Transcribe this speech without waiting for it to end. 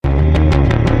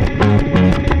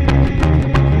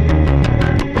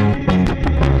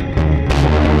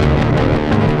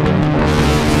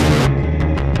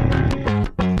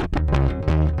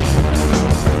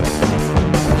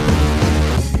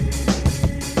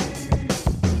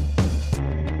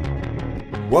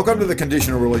Welcome to the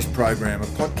Conditional Release Program, a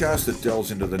podcast that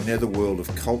delves into the netherworld of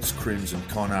cults, crims and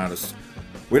con artists.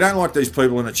 We don't like these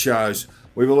people and it shows.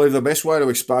 We believe the best way to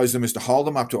expose them is to hold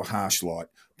them up to a harsh light,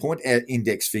 point our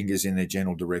index fingers in their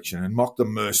general direction and mock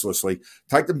them mercilessly,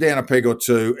 take them down a peg or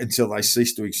two until they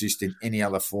cease to exist in any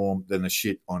other form than the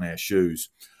shit on our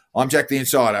shoes. I'm Jack the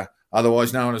Insider,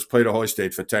 otherwise known as Peter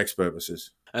Hoysted for tax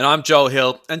purposes. And I'm Joel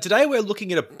Hill, and today we're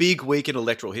looking at a big week in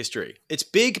electoral history. It's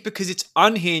big because it's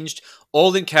unhinged,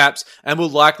 all in caps, and will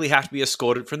likely have to be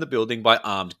escorted from the building by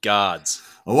armed guards.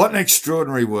 Well, what an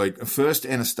extraordinary week. First,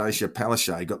 Anastasia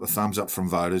Palaszczuk got the thumbs up from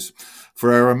voters.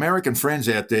 For our American friends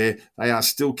out there, they are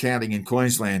still counting in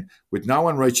Queensland, with no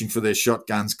one reaching for their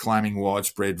shotguns claiming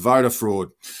widespread voter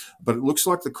fraud. But it looks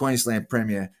like the Queensland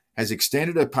Premier has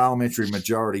extended her parliamentary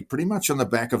majority pretty much on the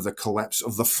back of the collapse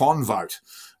of the FON vote.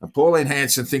 And Pauline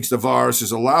Hanson thinks the virus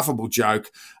is a laughable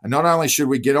joke, and not only should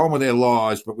we get on with our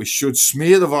lives, but we should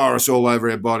smear the virus all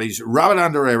over our bodies, rub it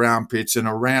under our armpits and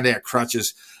around our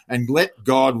crutches, and let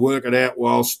God work it out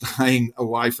while staying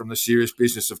away from the serious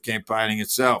business of campaigning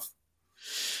itself.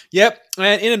 Yep,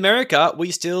 and in America,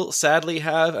 we still sadly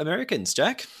have Americans,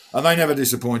 Jack. And they never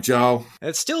disappoint, Joel.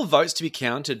 It's still votes to be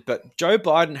counted, but Joe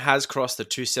Biden has crossed the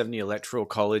 270 Electoral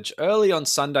College early on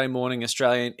Sunday morning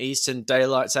Australian Eastern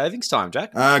Daylight Savings Time,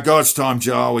 Jack. God's time,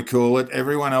 Joel, we call it.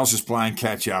 Everyone else is playing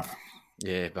catch-up.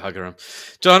 Yeah, bugger him.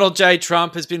 Donald J.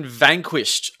 Trump has been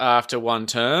vanquished after one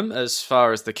term, as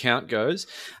far as the count goes,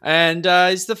 and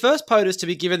is the first POTUS to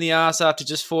be given the arse after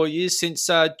just 4 years since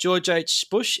George H.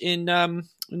 Bush in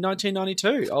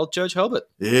 1992, old George Herbert.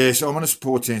 Yes, I'm on a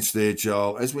support tense there,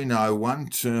 Joel. As we know,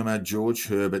 one-termer George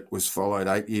Herbert was followed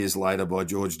 8 years later by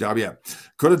George W.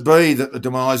 Could it be that the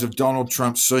demise of Donald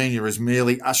Trump Sr. is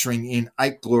merely ushering in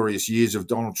 8 glorious years of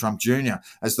Donald Trump Jr.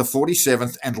 as the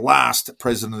 47th and last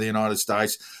President of the United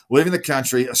States, leaving the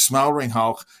country a smouldering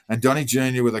hulk and Donnie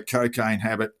Jr. with a cocaine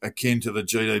habit akin to the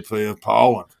GDP of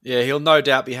Poland? Yeah, he'll no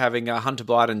doubt be having Hunter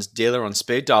Biden's dealer on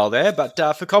speed dial there, but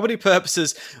for comedy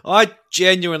purposes, I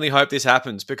genuinely hope this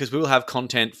happens because we will have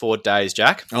content for days,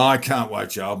 Jack. I can't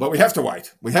wait, Joel, but we have to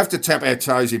wait. We have to tap our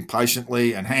toes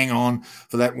impatiently and hang on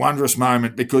for that wondrous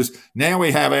moment because now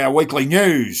we have our weekly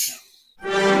news.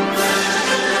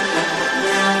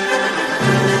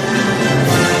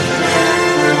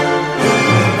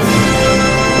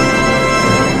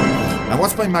 Now,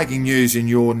 what's been making news in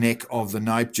your neck of the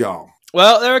nape, Joel?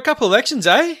 Well, there are a couple of elections,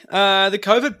 eh? The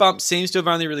COVID bump seems to have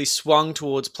only really swung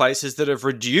towards places that have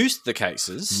reduced the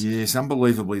cases. Yes,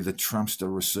 unbelievably, the Trumpster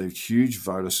received huge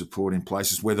voter support in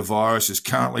places where the virus is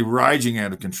currently raging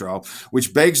out of control,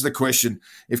 which begs the question,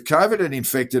 if COVID had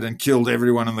infected and killed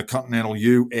everyone in the continental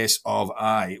US of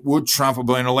A, would Trump have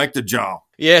been elected, Joel?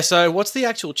 Yeah, so what's the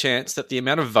actual chance that the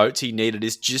amount of votes he needed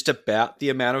is just about the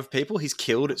amount of people he's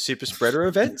killed at super spreader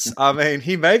events? I mean,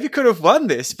 he maybe could have won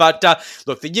this, but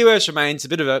look, the US remains a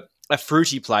bit of a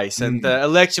fruity place, and the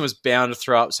election was bound to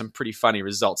throw up some pretty funny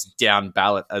results down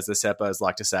ballot, as the Seppos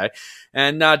like to say.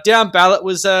 And down ballot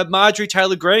was Marjorie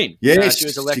Taylor Greene. Yes, she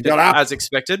was elected as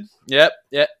expected. Yep,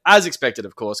 as expected,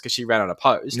 of course, because she ran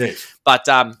unopposed. Yes. But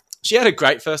she had a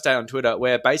great first day on Twitter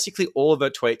where basically all of her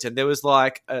tweets, and there was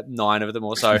like 9 of them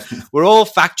or so, were all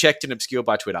fact-checked and obscured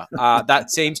by Twitter.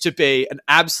 That seems to be an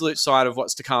absolute sign of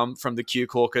what's to come from the Q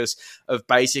caucus of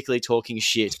basically talking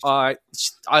shit. I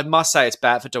must say it's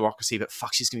bad for democracy, but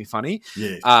fuck, she's going to be funny.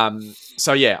 Yeah.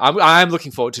 So yeah, I am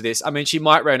looking forward to this. I mean, she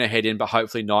might rein her head in, but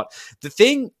hopefully not. The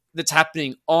thing that's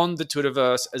happening on the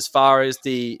Twitterverse as far as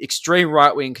the extreme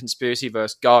right-wing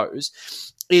conspiracyverse goes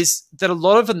is that a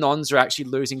lot of the nons are actually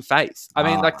losing faith. I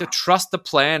mean, like the trust the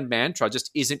plan mantra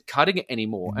just isn't cutting it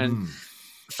anymore. And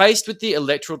faced with the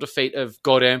electoral defeat of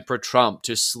God Emperor Trump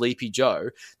to Sleepy Joe,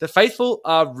 the faithful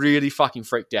are really fucking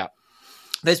freaked out.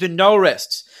 There's been no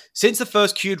arrests. Since the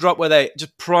first Q drop where they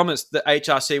just promised that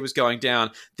HRC was going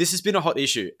down, this has been a hot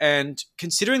issue. And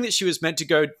considering that she was meant to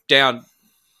go down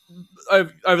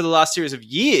over the last series of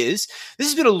years, this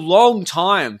has been a long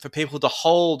time for people to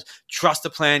hold, trust the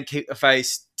plan, keep the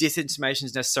faith, disinformation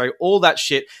is necessary, all that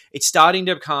shit. It's starting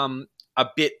to become a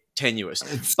bit tenuous.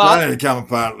 It's starting to come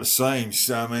apart at the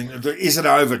seams. I mean, is it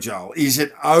over, Joel? Is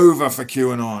it over for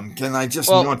QAnon? Can they just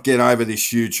not get over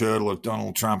this huge hurdle of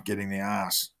Donald Trump getting the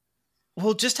arse?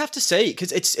 We'll just have to see,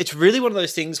 because it's really one of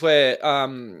those things where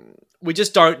we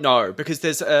just don't know, because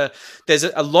there's a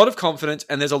lot of confidence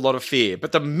and there's a lot of fear,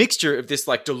 but the mixture of this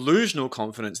like delusional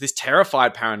confidence, this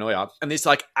terrified paranoia, and this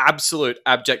like absolute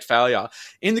abject failure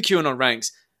in the QAnon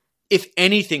ranks, if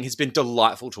anything, has been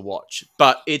delightful to watch.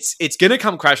 But it's going to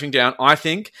come crashing down, I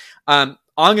think.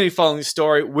 I'm going to be following this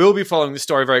story. We'll be following this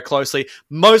story very closely,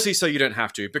 mostly so you don't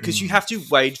have to, because you have to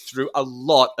wade through a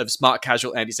lot of smart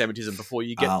casual anti-Semitism before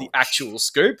you get the actual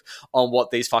scoop on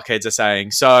what these fuckheads are saying.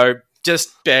 So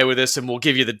just bear with us, and we'll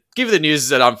give you the news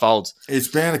as it unfolds. It's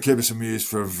bound to keep us amused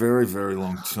for a very, very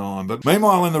long time. But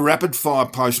meanwhile, in the rapid-fire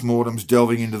post-mortems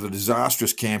delving into the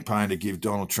disastrous campaign to give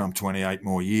Donald Trump 28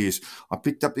 more years, I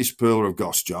picked up this pearler of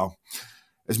goss, Joel.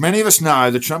 As many of us know,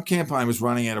 the Trump campaign was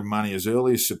running out of money as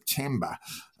early as September.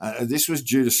 This was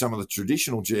due to some of the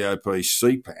traditional GOP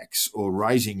CPACs or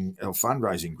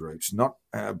fundraising groups not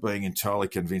being entirely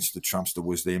convinced that Trumpster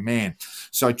was their man.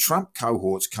 So Trump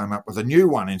cohorts came up with a new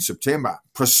one in September,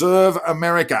 Preserve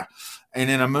America, and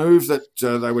in a move that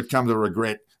they would come to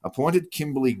regret, appointed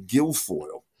Kimberly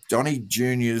Guilfoyle, Donnie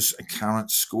Jr.'s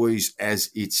current squeeze, as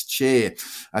its chair.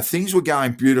 Things were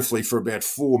going beautifully for about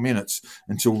 4 minutes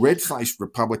until red-faced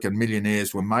Republican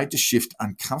millionaires were made to shift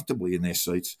uncomfortably in their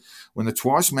seats when the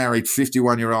twice-married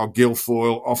 51-year-old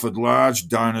Guilfoyle offered large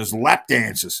donors lap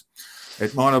dances.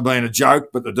 It might have been a joke,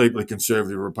 but the deeply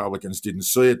conservative Republicans didn't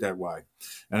see it that way.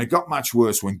 And it got much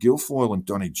worse when Guilfoyle and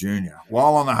Donnie Jr.,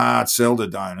 while on the hard sell to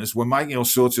donors, were making all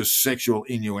sorts of sexual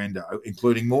innuendo,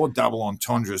 including more double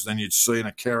entendres than you'd see in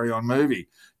a carry-on movie.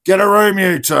 Get a room,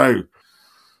 you two!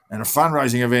 At a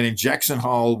fundraising event in Jackson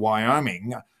Hole,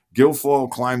 Wyoming, Guilfoyle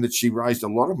claimed that she raised a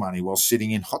lot of money while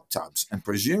sitting in hot tubs and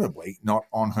presumably not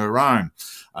on her own.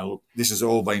 Look, this has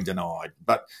all been denied.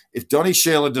 But if Donnie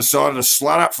Sheila decided to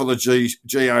slut up for the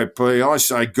GOP, I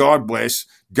say, God bless,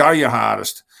 go your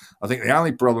hardest. I think the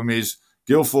only problem is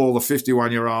Guilfoyle, the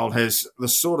 51-year-old, has the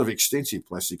sort of extensive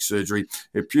plastic surgery.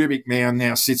 Her pubic mound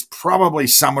now sits probably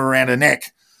somewhere around her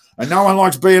neck. And no one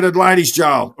likes bearded ladies,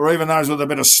 Joel, or even those with a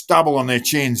bit of stubble on their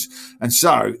chins. And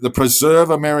so the Preserve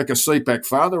America CPAC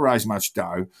father raised much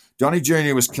dough. Donnie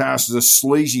Jr. was cast as a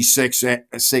sleazy,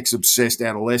 sex-obsessed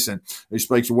adolescent who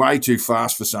speaks way too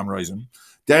fast for some reason.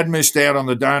 Dad missed out on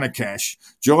the donor cash.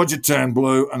 Georgia turned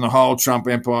blue and the whole Trump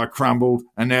empire crumbled,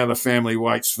 and now the family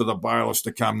waits for the bailiffs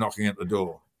to come knocking at the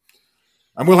door.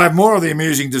 And we'll have more of the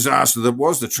amusing disaster that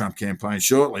was the Trump campaign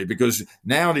shortly, because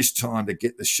now it is time to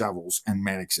get the shovels and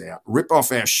mattocks out, rip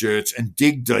off our shirts and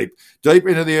dig deep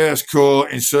into the Earth's core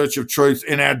in search of truth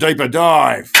in our deeper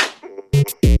dive.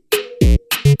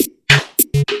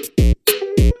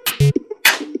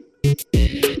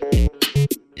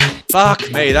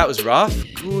 Fuck me, that was rough.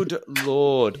 Good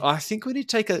Lord. I think we need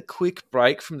to take a quick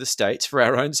break from the states for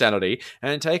our own sanity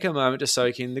and take a moment to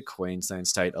soak in the Queensland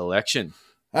state election.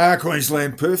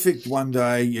 Queensland, perfect one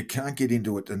day, you can't get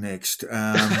into it the next.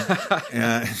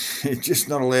 It's just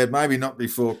not allowed, maybe not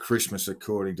before Christmas,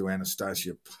 according to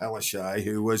Anastasia Palaszczuk,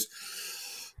 who was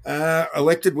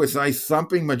elected with a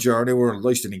thumping majority, or at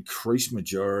least an increased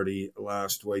majority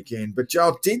last weekend. But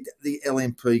Joel, did the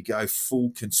LNP go full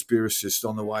conspiracist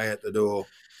on the way out the door?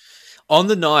 On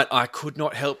the night, I could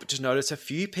not help but to notice a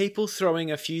few people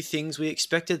throwing a few things we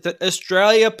expected that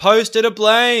Australia posted a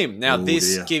blame. Now,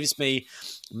 this gives me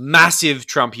massive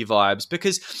Trumpy vibes,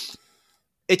 because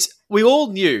we all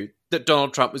knew that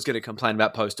Donald Trump was going to complain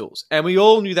about postals, and we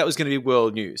all knew that was going to be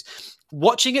world news.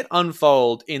 Watching it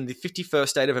unfold in the 51st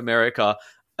state of America,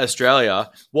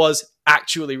 Australia, was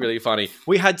actually really funny.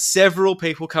 We had several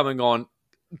people coming on,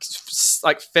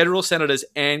 like federal senators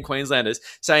and Queenslanders,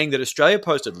 saying that Australia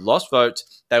posted lost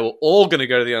votes. They were all going to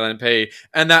go to the LNP,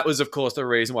 and that was, of course, the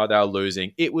reason why they were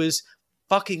losing. It was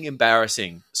fucking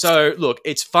embarrassing. So, look,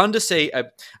 it's fun to see a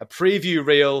preview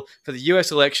reel for the US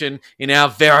election in our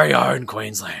very own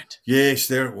Queensland. Yes,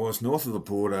 there it was, north of the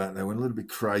border. They went a little bit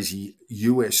crazy,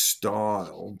 US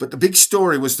style. But the big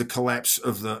story was the collapse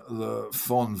of the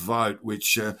FON vote,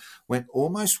 which went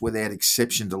almost without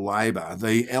exception to Labor.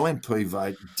 The LNP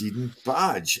vote didn't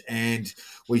budge, and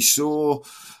we saw...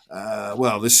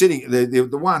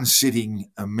 the one sitting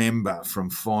member from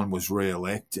FON was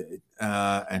re-elected,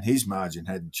 and his margin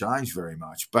hadn't changed very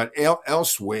much. But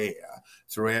elsewhere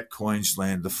throughout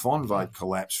Queensland, the FON vote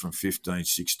collapsed from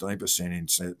 15-16% in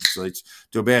seats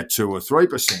to about 2 or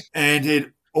 3%. And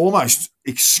it almost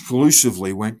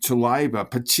exclusively went to Labor,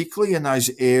 particularly in those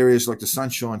areas like the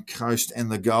Sunshine Coast and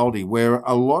the Goldie, where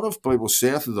a lot of people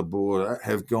south of the border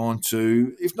have gone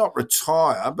to, if not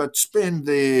retire, but spend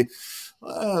the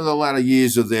latter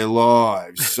years of their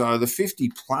lives. So the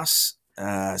 50-plus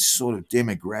sort of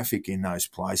demographic in those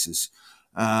places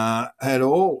had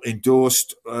all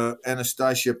endorsed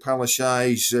Anastasia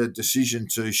Palaszczuk's decision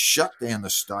to shut down the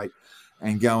state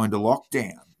and go into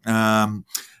lockdown.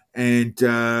 And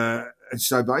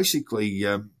so basically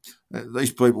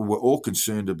these people were all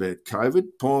concerned about COVID.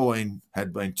 Pauline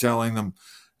had been telling them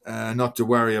not to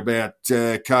worry about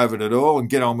COVID at all and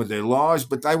get on with their lives,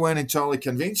 but they weren't entirely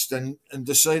convinced and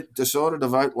decided to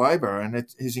vote Labor, and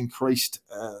it has increased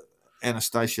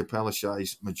Anastasia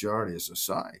Palaszczuk's majority, as I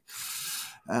say.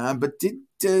 But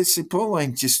see,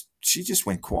 Pauline she just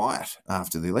went quiet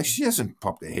after the election. She hasn't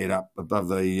popped her head up above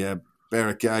the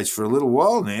barricades for a little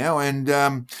while now, and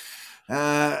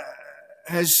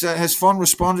has Fon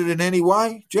responded in any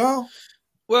way, Joel?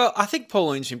 Well, I think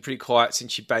Pauline's been pretty quiet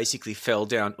since she basically fell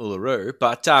down Uluru.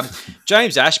 But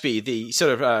James Ashby, the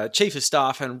sort of chief of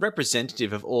staff and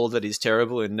representative of all that is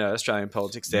terrible in Australian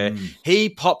politics there, he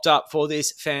popped up for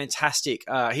this fantastic...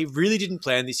 he really didn't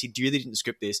plan this. He really didn't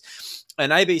script this.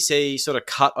 And ABC sort of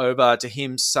cut over to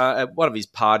him at one of his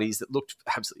parties that looked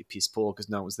absolutely piss poor because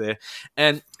no one was there.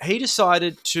 And he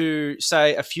decided to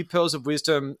say a few pearls of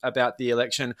wisdom about the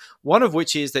election, one of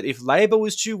which is that if Labor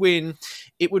was to win,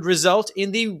 it would result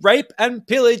in the rape and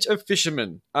pillage of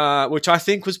fishermen, which I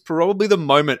think was probably the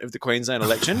moment of the Queensland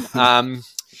election. I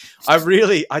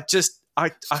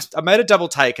made a double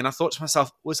take and I thought to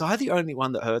myself, was I the only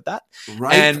one that heard that?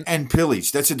 Rape and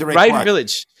pillage. That's a direct rape quote. And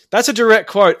pillage. That's a direct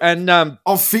quote. And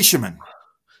of fishermen.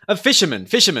 Of fishermen.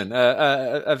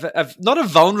 Not a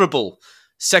vulnerable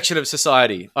section of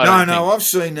society. I've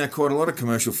seen quite a lot of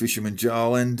commercial fishermen,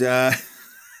 Joel, and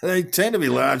they tend to be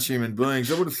large human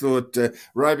beings. I would have thought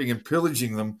raping and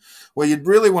pillaging them, well, you'd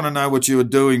really want to know what you were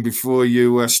doing before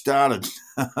you started.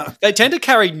 They tend to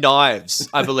carry knives,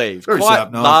 I believe. Very quite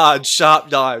sharp knives. Large,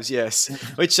 sharp knives, yes,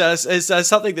 which is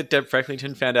something that Deb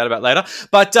Frecklington found out about later.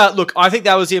 But look, I think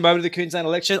that was the moment of the Queensland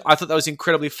election. I thought that was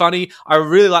incredibly funny. I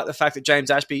really like the fact that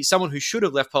James Ashby, someone who should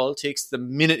have left politics the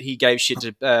minute he gave shit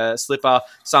to Slipper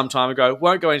some time ago,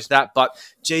 won't go into that, but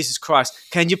Jesus Christ,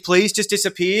 can you please just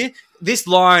disappear? This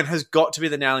line has got to be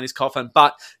the nail in his coffin,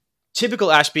 but...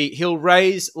 Typical Ashby, he'll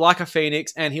raise like a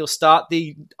phoenix and he'll start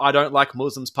the I don't like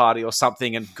Muslims party or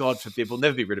something, and God forbid, we'll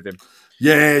never be rid of him.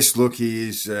 Yes, look, he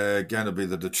is going to be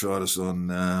the detritus on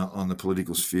the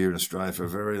political sphere in Australia for a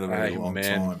very, very long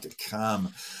time to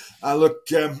come. Look,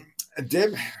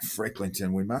 Deb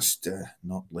Frecklington, we must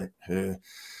not let her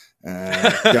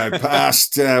go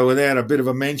past without a bit of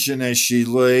a mention as she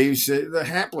leaves. The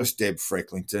hapless Deb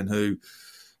Frecklington, who...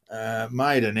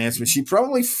 made an announcement. She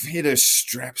probably hit her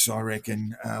straps, I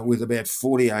reckon, with about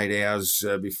 48 hours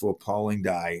before polling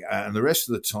day. And the rest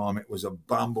of the time it was a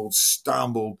bumbled,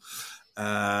 stumbled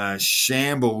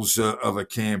shambles of a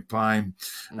campaign.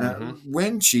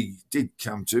 When she did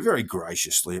come to, very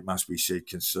graciously, it must be said,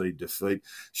 concede defeat,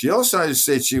 she also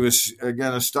said she was going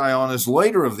to stay on as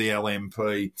leader of the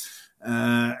LNP.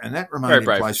 And that remained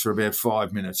in place for about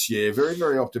 5 minutes. Yeah, very,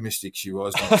 very optimistic she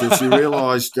was until she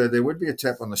realised there would be a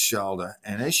tap on the shoulder.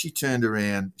 And as she turned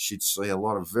around, she'd see a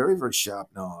lot of very, very sharp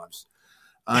knives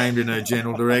aimed in her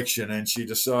general direction. And she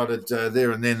decided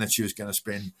there and then that she was going to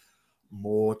spend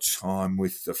more time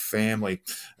with the family.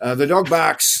 The dog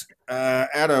barks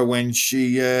at her when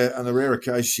she, on the rare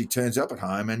occasion, she turns up at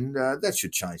home, and that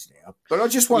should change now. But I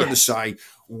just wanted to say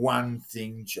one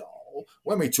thing, Joel.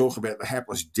 When we talk about the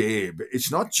hapless Deb,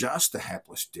 it's not just the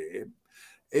hapless Deb,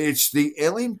 it's the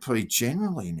LNP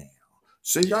generally now.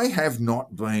 See, they have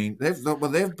not been, they've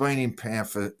been in power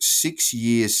for 6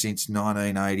 years since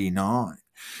 1989.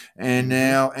 And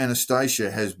now Anastasia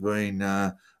has been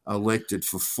elected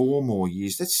for 4 more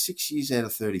years. That's 6 years out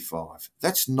of 35.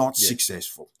 That's not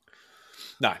successful.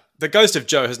 No, the ghost of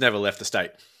Joe has never left the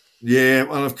state. Yeah,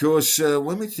 well, of course,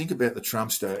 when we think about the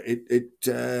Trumpster,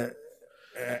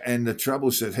 and the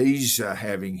troubles that he's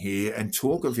having here, and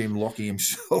talk of him locking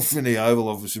himself in the Oval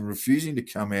Office and refusing to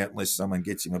come out unless someone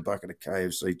gets him a bucket of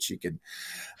KFC chicken.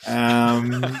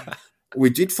 We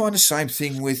did find the same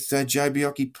thing with Joe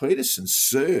Bjelke-Petersen,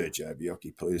 Sir Joe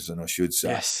Bjelke-Petersen, I should say.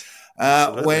 Yes.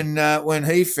 When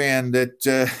he found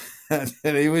that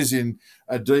he was in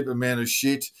a deep amount of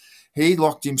shit, he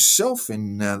locked himself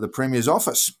in the Premier's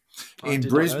office in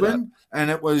Brisbane. And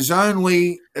it was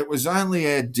only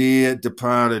our dear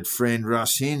departed friend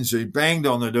Russ Hinds who banged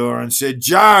on the door and said,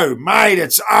 "Joe, mate,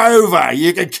 it's over.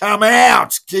 You can come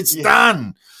out. It's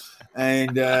done."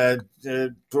 And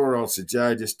poor old Sir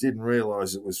Joe just didn't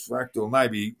realise it was fucked, or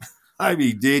maybe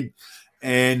he did,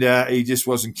 and he just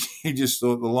wasn't. He just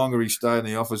thought the longer he stayed in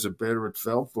the office, the better it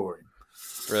felt for him.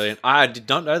 Brilliant. I did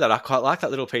not know that. I quite like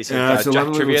that little piece of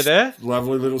Jack trivia there.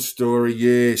 Lovely little story,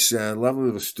 yes. Lovely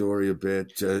little story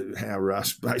about how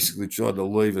Russ basically tried to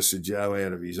leave a Sir Joe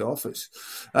out of his office.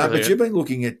 But you've been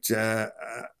looking at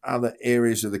other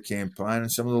areas of the campaign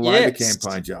and some of the Labor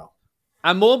campaign, Joel.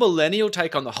 A more millennial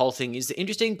take on the whole thing is the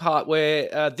interesting part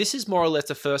where this is more or less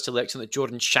the first election that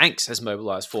Jordan Shanks has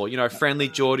mobilised for. Friendly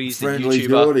Geordies, the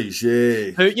YouTuber.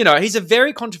 Yeah. Who, he's a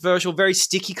very controversial, very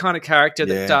sticky kind of character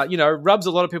that, rubs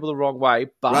a lot of people the wrong way.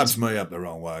 But rubs me up the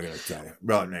wrong way, I'm going to tell you.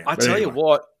 Right now. I tell you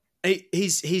what,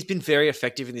 he's been very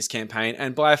effective in this campaign.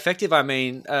 And by effective, I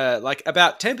mean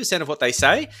about 10% of what they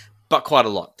say, but quite a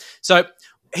lot. So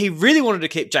he really wanted to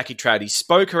keep Jackie Trad. He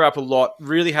spoke her up a lot,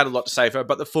 really had a lot to say for her,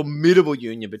 but the formidable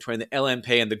union between the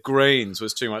LNP and the Greens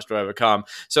was too much to overcome.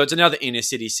 So it's another inner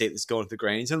city seat that's gone to the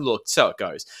Greens, and look, so it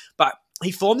goes. But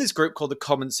he formed this group called the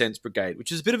Common Sense Brigade,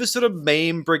 which is a bit of a sort of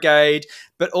meme brigade,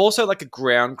 but also like a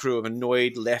ground crew of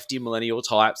annoyed lefty millennial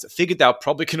types that figured they were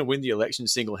probably going to win the election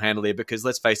single-handedly because,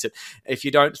 let's face it, if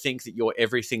you don't think that you're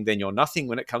everything, then you're nothing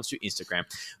when it comes to Instagram.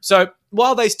 So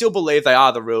while they still believe they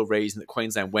are the real reason that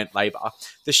Queensland went Labor,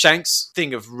 the Shanks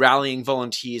thing of rallying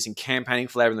volunteers and campaigning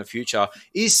for Labor in the future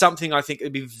is something I think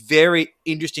would be very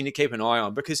interesting to keep an eye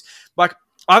on because,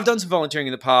 I've done some volunteering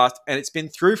in the past, and it's been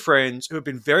through friends who have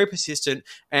been very persistent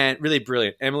and really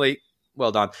brilliant. Emily,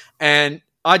 well done. And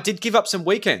I did give up some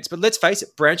weekends, but let's face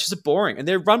it, branches are boring, and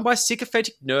they're run by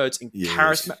sycophantic nerds and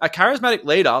a charismatic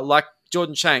leader like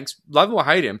Jordan Shanks, love him or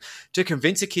hate him, to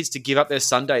convince the kids to give up their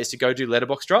Sundays to go do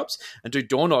letterbox drops and do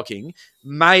door knocking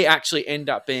may actually end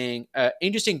up being an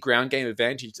interesting ground game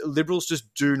advantage that Liberals just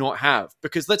do not have.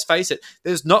 Because let's face it,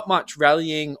 there's not much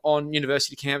rallying on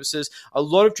university campuses. A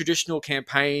lot of traditional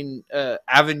campaign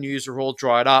avenues are all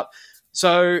dried up.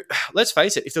 So let's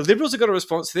face it, if the Liberals have got a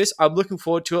response to this, I'm looking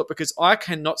forward to it because I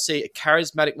cannot see a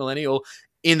charismatic millennial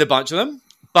in the bunch of them.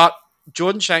 But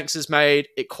Jordan Shanks has made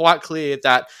it quite clear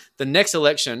that the next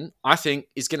election, I think,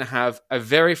 is going to have a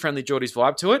very friendly Geordies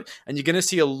vibe to it, and you're going to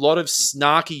see a lot of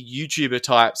snarky YouTuber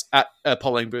types at a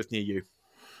polling booth near you.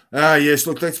 Yes,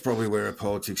 look, that's probably where our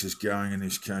politics is going in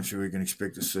this country. We can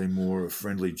expect to see more of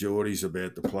friendly Geordies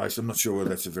about the place. I'm not sure whether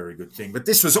that's a very good thing, but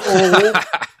this was all...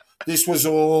 This was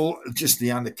all just the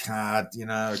undercard,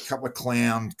 a couple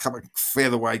of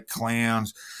featherweight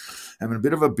clowns having a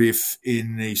bit of a biff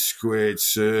in the squared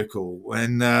circle.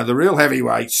 And the real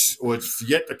heavyweights were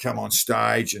yet to come on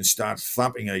stage and start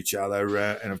thumping each other.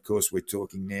 And, of course, we're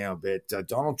talking now about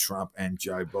Donald Trump and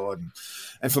Joe Biden.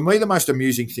 And for me, the most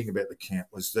amusing thing about the count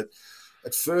was that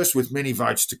at first, with many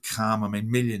votes to come,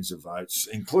 millions of votes,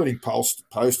 including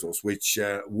postals, which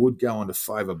would go on to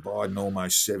favour Biden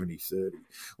almost 70-30.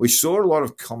 We saw a lot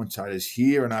of commentators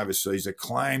here and overseas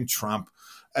acclaim Trump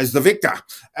as the victor,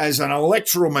 as an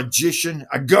electoral magician,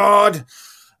 a god,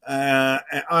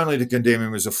 only to condemn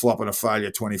him as a flop and a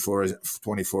failure 24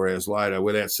 hours later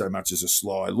without so much as a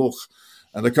sly look.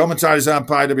 And the commentators aren't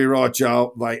paid to be right,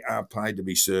 Joel. They are paid to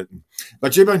be certain.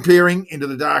 But you've been peering into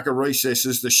the darker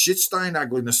recesses, the shit-stained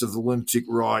ugliness of the lunatic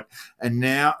right, and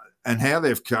how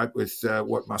they've coped with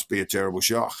what must be a terrible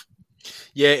shock.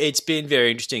 Yeah, it's been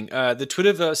very interesting. The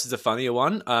Twitterverse is a funnier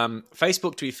one.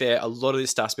 Facebook, to be fair, a lot of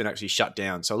this stuff's been actually shut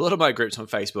down. So a lot of my groups on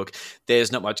Facebook,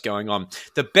 there's not much going on.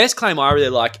 The best claim I really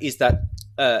like is that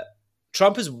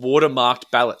Trump has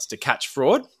watermarked ballots to catch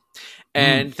fraud.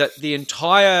 And that the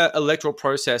entire electoral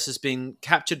process has been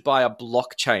captured by a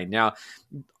blockchain. Now,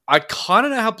 I kind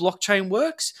of know how blockchain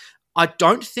works. I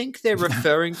don't think they're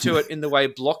referring to it in the way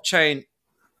blockchain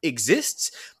exists,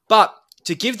 but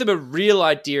to give them a real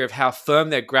idea of how firm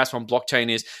their grasp on blockchain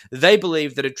is, they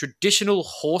believe that a traditional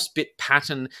horse bit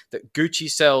pattern that Gucci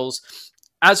sells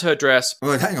as her dress.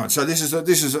 Well, hang on. So this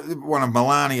is one of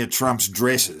Melania Trump's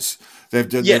dresses. They've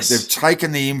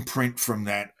taken the imprint from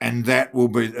that, and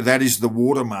that is the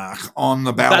watermark on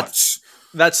the ballots.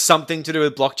 That's something to do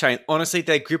with blockchain. Honestly,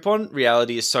 their grip on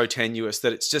reality is so tenuous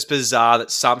that it's just bizarre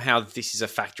that somehow this is a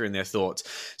factor in their thoughts.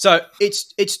 So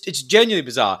it's genuinely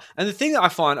bizarre. And the thing that I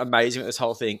find amazing with this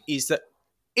whole thing is that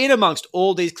in amongst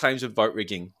all these claims of vote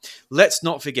rigging, let's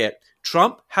not forget,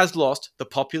 Trump has lost the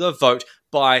popular vote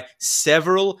by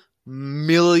several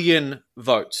million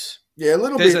votes. Yeah,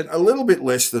 a little bit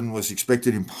less than was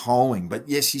expected in polling, but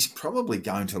yes, he's probably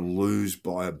going to lose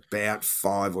by about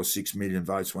 5 or 6 million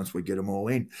votes once we get them all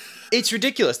in. It's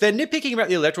ridiculous. They're nitpicking about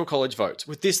the Electoral College votes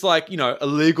with this,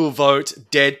 illegal vote,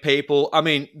 dead people.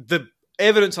 The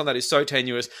evidence on that is so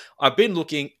tenuous. I've been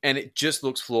looking, and it just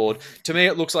looks flawed. To me,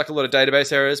 it looks like a lot of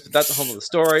database errors, but that's a whole other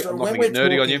story. I'm not going to get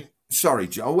nerdy on you. Sorry,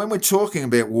 Joel, when we're talking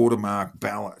about watermark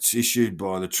ballots issued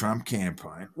by the Trump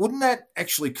campaign, wouldn't that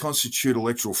actually constitute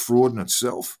electoral fraud in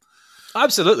itself?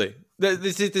 Absolutely.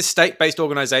 This state-based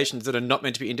organisations that are not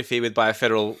meant to be interfered with by a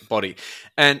federal body.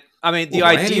 And I mean, the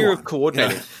Well, idea anyone, of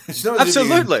coordinating, it's not as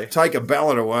absolutely. If you can take a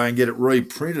ballot away and get it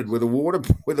reprinted with a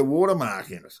watermark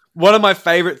in it. One of my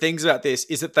favourite things about this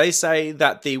is that they say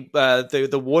that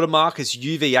the watermark is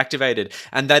UV activated,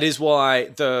 and that is why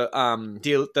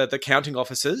the counting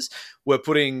officers were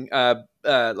putting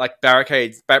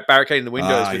barricading the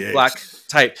windows with black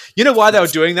tape. You know why they were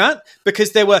doing that?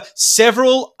 Because there were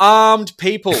several armed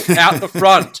people out the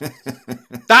front.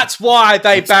 That's why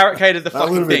they barricaded the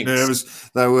fucking things. They were a little bit nervous.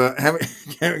 They were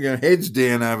having their heads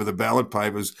down over the ballot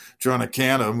papers, trying to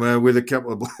count them with a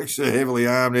couple of blokes heavily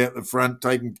armed out the front,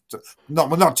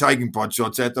 not taking pot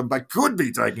shots at them, but could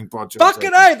be taking pot shots.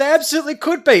 Fucking A, they absolutely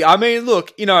could be. I mean,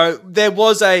 look, there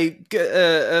was a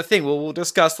thing we'll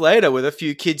discuss later with a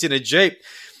few kids in a Jeep.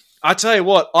 I tell you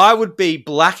what, I would be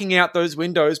blacking out those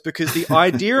windows because the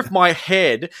idea of my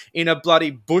head in a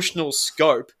bloody Bushnell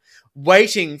scope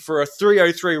waiting for a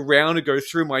 303 round to go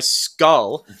through my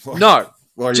skull. No.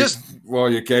 While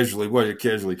you're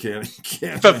casually counting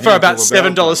for about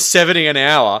 $7.70 an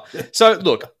hour. So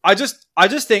look, I just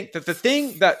think that the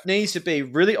thing that needs to be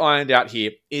really ironed out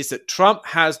here is that Trump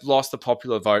has lost the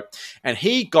popular vote, and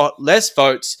he got less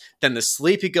votes than the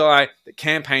sleepy guy that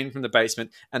campaigned from the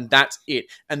basement, and that's it.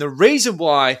 And the reason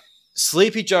why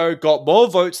Sleepy Joe got more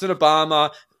votes than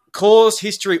Obama, caused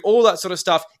history, all that sort of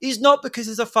stuff, is not because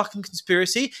there's a fucking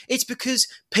conspiracy. It's because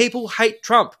people hate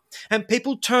Trump and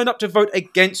people turn up to vote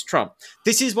against Trump.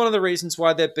 This is one of the reasons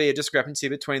why there'd be a discrepancy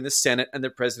between the Senate and the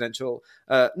presidential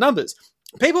numbers.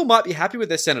 People might be happy with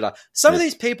their senator. Some of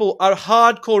these people are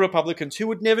hardcore Republicans who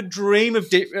would never dream of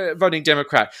voting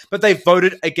Democrat, but they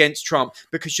voted against Trump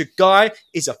because your guy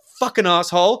is a fucking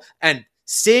asshole, and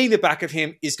seeing the back of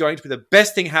him is going to be the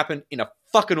best thing happen in a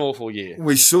fucking awful year.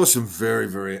 We saw some very,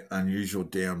 very unusual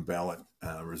down ballot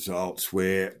results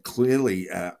where clearly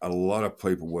a lot of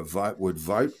people would vote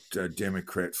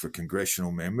Democrat for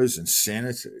congressional members and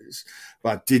senators,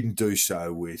 but didn't do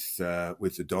so with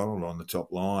the Donald on the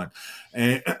top line,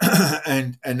 and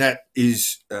that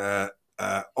is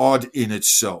odd in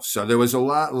itself. So there was a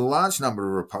large number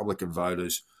of Republican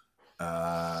voters,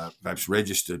 perhaps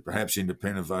registered, perhaps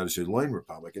independent voters who lean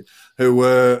Republican, who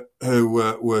were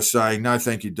saying, no,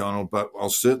 thank you, Donald, but I'll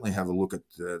certainly have a look at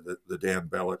the down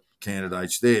ballot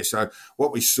candidates there. So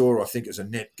what we saw, I think, is a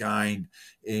net gain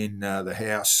in the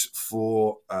House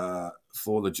for the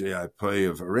GOP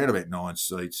of around about 9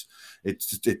 seats.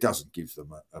 It doesn't give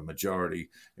them a majority.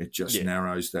 It just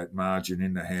narrows that margin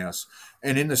in the House.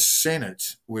 And in the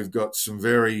Senate, we've got some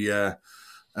very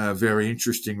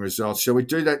interesting results. Shall we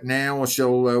do that now, or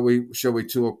shall we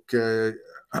talk talk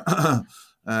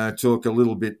a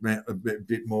little bit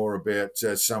more about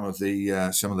some of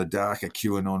the darker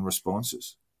QAnon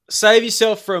responses? Save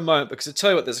yourself for a moment, because I tell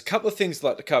you what, there's a couple of things I'd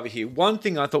like to cover here. One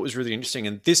thing I thought was really interesting,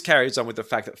 and this carries on with the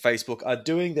fact that Facebook are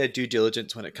doing their due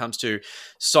diligence when it comes to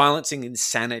silencing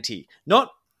insanity,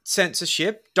 not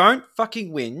censorship. Don't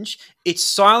fucking whinge. It's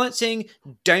silencing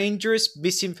dangerous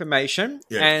misinformation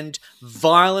and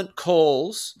violent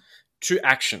calls to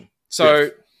action.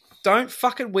 So don't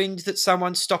fucking whinge that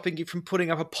someone's stopping you from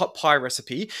putting up a pot pie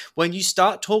recipe when you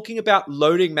start talking about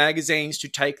loading magazines to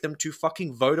take them to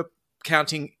fucking voter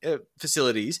counting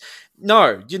facilities.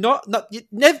 No, you're not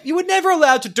you were never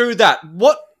allowed to do that.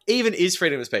 What even is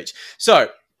freedom of speech? So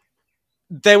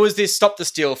there was this Stop the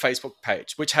Steal Facebook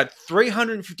page, which had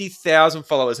 350,000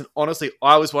 followers, and honestly,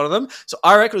 I was one of them. So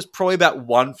I reckon it was probably about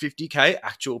 150k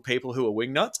actual people who were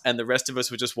wingnuts, and the rest of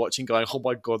us were just watching going, oh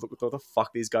my God, look what the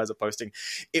fuck these guys are posting.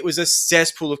 It was a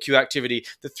cesspool of Q activity.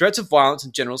 The threats of violence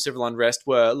and general civil unrest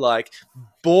were like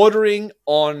bordering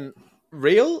on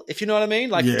real, if you know what I mean,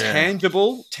 like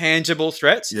tangible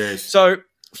threats. Yes. So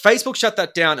Facebook shut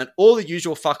that down, and all the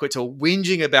usual fuckwits are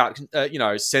whinging about,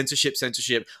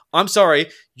 censorship. I'm sorry,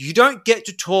 you don't get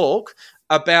to talk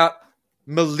about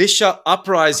militia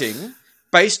uprising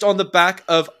based on the back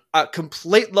of a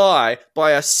complete lie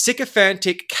by a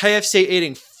sycophantic KFC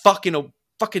eating fuck in a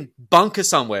fucking bunker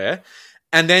somewhere,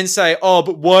 and then say, oh,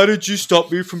 but why did you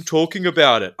stop me from talking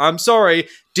about it? I'm sorry,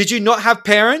 did you not have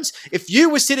parents? If you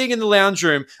were sitting in the lounge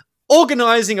room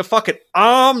organizing a fucking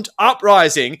armed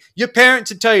uprising, your parents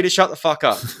would tell you to shut the fuck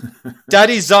up.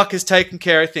 Daddy Zuck has taken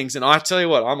care of things, and I tell you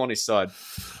what, I'm on his side.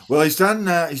 Well, he's done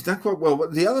quite well.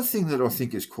 But the other thing that I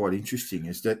think is quite interesting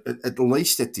is that at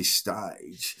least at this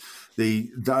stage,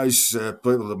 those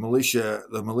people,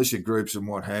 the militia groups and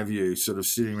what have you, sort of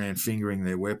sitting around fingering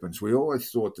their weapons. We always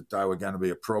thought that they were going to be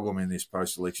a problem in this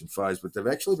post-election phase, but they've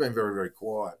actually been very, very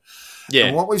quiet. Yeah.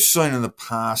 And what we've seen in the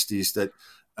past is that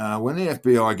when the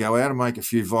FBI go out and make a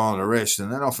few violent arrests,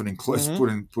 and that often includes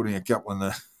putting a couple in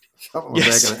the couple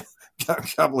Yes.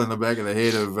 couple in the back of the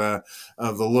head of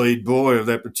the lead boy of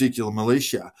that particular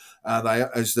militia.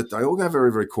 They all go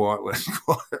very, very quietly.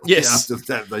 Yes. After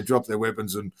that, they drop their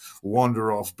weapons and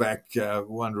wander off back to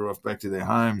their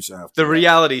homes. After The that.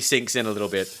 reality sinks in a little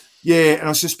bit. Yeah, and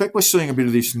I suspect we're seeing a bit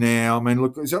of this now. I mean,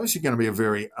 look, it's obviously going to be a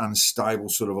very unstable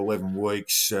sort of 11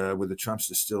 weeks with the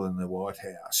Trumpsters still in the White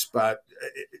House. But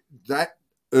that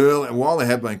early, while there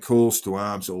have been calls to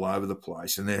arms all over the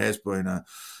place, and there has been a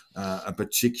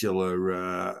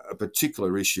particular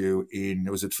issue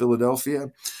was it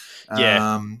Philadelphia?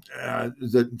 Yeah.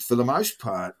 That for the most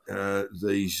part,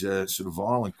 these sort of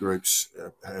violent groups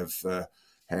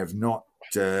have not.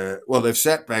 They've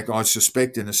sat back, I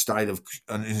suspect, in a state of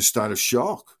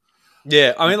shock.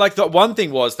 Yeah, I mean, like the one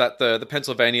thing was that the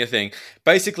Pennsylvania thing,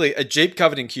 basically a Jeep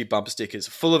covered in Q bumper stickers,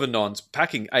 full of Anons,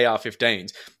 packing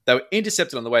AR-15s. They were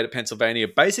intercepted on the way to Pennsylvania,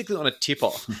 basically on a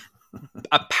tip-off.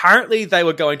 Apparently, they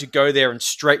were going to go there and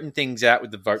straighten things out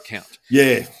with the vote count.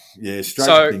 Yeah,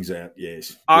 straighten things out,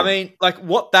 yes. I mean, like,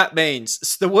 what that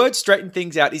means, the word straighten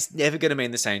things out is never going to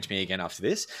mean the same to me again after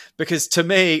this, because to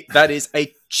me, that is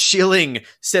a chilling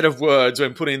set of words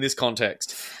when put in this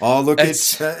context. Oh, look,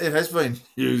 it has been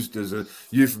used as a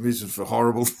euphemism for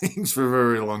horrible things for a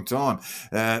very long time.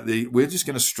 We're just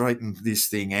going to straighten this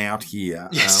thing out here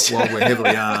while we're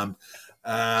heavily armed.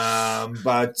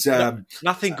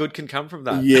 Nothing good can come from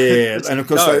that. Yeah, and of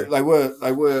course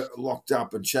they were locked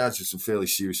up and charged with some fairly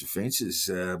serious offences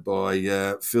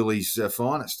by Philly's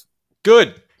finest.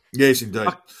 Good. Yes, indeed.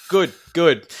 Good.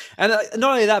 And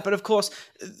not only that, but of course,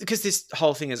 because this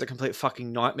whole thing is a complete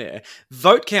fucking nightmare,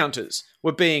 vote counters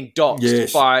were being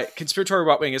doxed by conspiratorial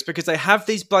right-wingers because they have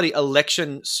these bloody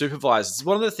election supervisors. It's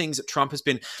one of the things that Trump has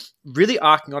been really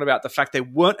arcing on about, the fact there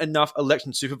weren't enough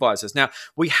election supervisors. Now,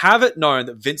 we have it known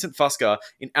that Vincent Fusca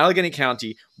in Allegheny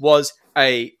County was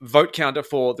a vote counter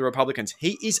for the Republicans.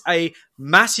 He is a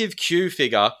massive Q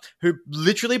figure who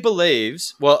literally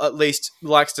believes, well, at least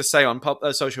likes to say on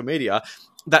social media,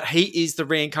 that he is the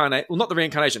reincarnation, well, not the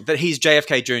reincarnation, that he's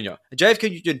JFK Jr.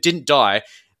 JFK Jr. didn't die.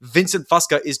 Vincent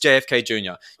Fusca is JFK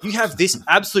Jr. You have this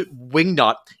absolute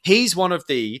wingnut. He's one of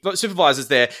the supervisors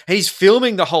there. He's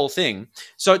filming the whole thing.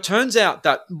 So it turns out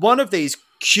that one of these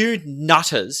Q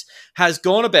nutters has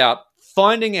gone about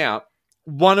finding out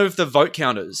one of the vote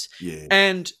counters. Yeah.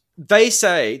 And they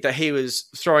say that he was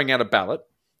throwing out a ballot,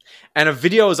 and a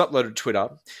video was uploaded to Twitter,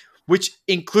 which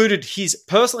included his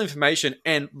personal information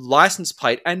and license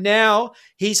plate. And now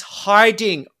he's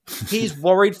hiding. He's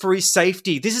worried for his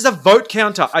safety. This is a vote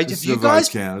counter. This is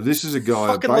a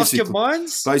guy lost your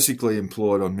minds? basically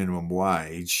employed on minimum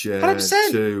wage to count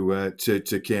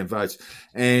votes.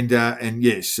 And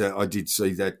yes, I did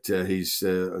see that his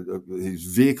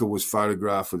vehicle was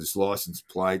photographed with his license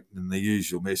plate, and the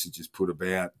usual messages put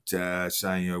about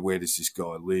saying, where does this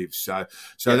guy live? So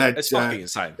that's fucking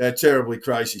insane. A terribly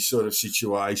crazy sort of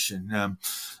situation.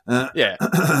 So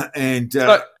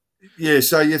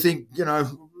you think,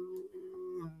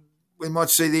 we might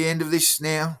see the end of this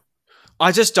now?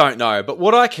 I just don't know. But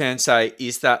what I can say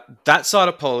is that side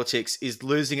of politics is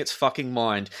losing its fucking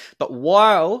mind. But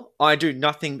while I do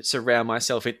nothing but surround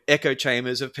myself in echo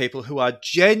chambers of people who are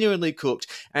genuinely cooked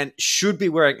and should be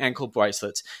wearing ankle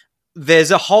bracelets,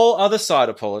 there's a whole other side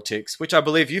of politics, which I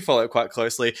believe you follow quite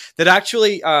closely, that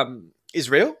actually is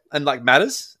real and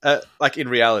matters, in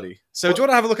reality. So do you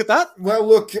want to have a look at that? Well,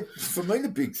 look, for me, the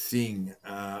big thing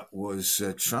was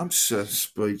Trump's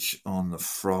speech on the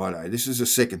Friday. This is the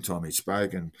second time he's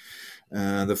spoken.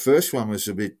 The first one was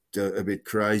a bit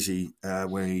crazy,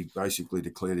 where he basically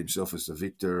declared himself as the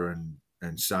victor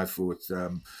and so forth.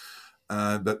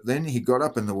 But then he got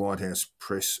up in the White House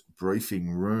press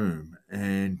briefing room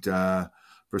and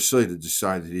proceeded to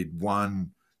say that he'd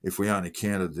won. If we only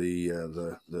counted the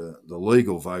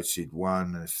legal votes, he'd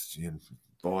won. If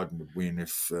Biden would win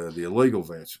if the illegal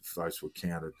votes were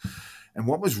counted. And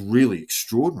what was really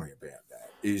extraordinary about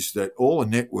that is that all the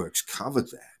networks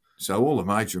covered that. So all the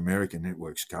major American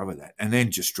networks covered that and then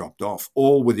just dropped off,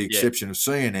 all with the exception of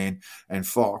CNN and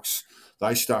Fox.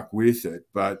 They stuck with it,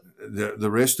 but the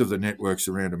rest of the networks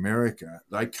around America,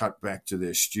 they cut back to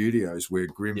their studios where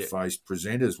grim-faced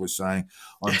presenters were saying,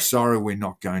 I'm sorry, we're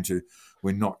not going to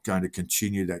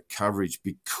continue that coverage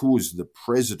because the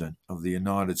president of the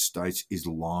United States is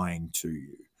lying to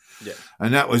you. Yeah.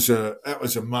 And that was a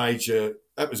major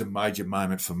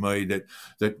moment for me that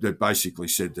basically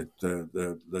said that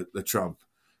the Trump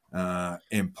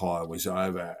empire was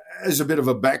over. As a bit of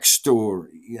a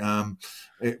backstory,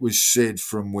 it was said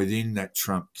from within that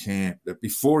Trump camp that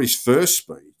before his first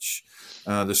speech,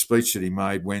 the speech that he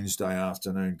made Wednesday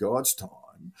afternoon, God's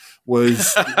time,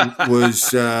 was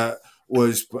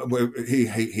was he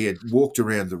had walked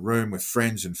around the room with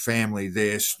friends and family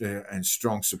there and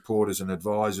strong supporters and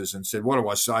advisors and said, "What do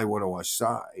I say? What do I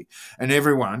say?" And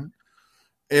everyone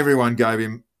gave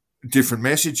him different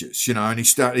messages, and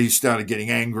he started getting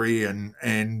angry and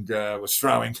was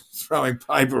throwing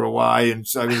paper away, and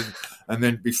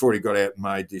then before he got out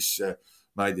and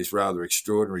made this rather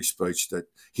extraordinary speech that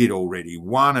he'd already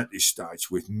won at this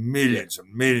stage with millions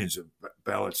and millions of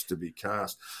ballots to be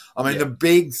cast. I mean, the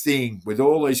big thing with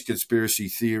all these conspiracy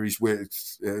theories,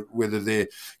 whether they're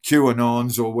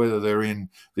QAnons or whether they're in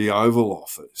the Oval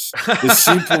Office, the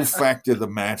simple fact of the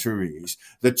matter is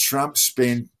that Trump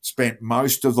spent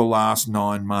most of the last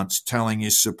 9 months telling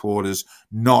his supporters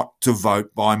not to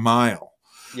vote by mail.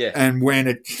 Yeah. And when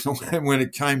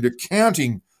it came to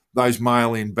counting those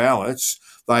mail-in ballots,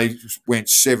 they went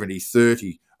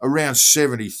 70-30, around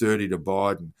 70-30 to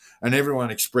Biden. And everyone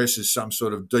expresses some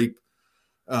sort of deep,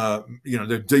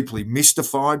 they're deeply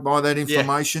mystified by that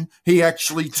information. Yeah. He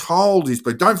actually told his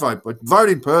people, don't vote, but vote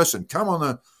in person. Come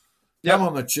on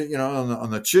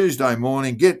the Tuesday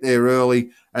morning, get there early,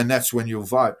 and that's when you'll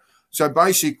vote. So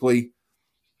basically,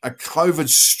 a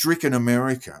COVID-stricken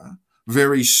America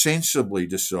very sensibly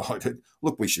decided,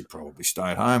 look, we should probably stay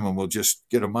at home and we'll just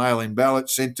get a mail-in ballot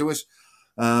sent to us.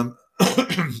 And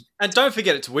don't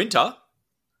forget it's winter.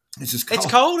 It's cold.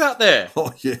 It's cold out there.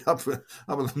 Oh, yeah, up in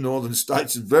the northern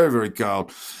states, it's very, very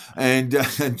cold. And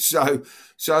so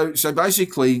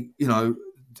basically,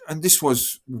 and this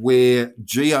was where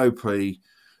GOP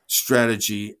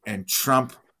strategy and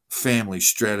Trump family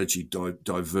strategy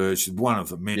diverged in one of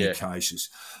the many cases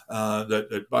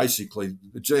that basically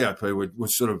the GOP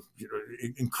was sort of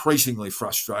increasingly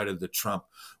frustrated that Trump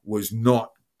was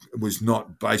not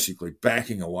basically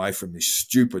backing away from this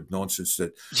stupid nonsense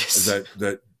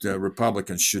that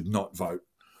Republicans should not vote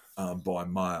by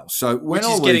mail. So which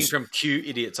is getting from Q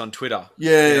idiots on Twitter.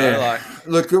 Yeah.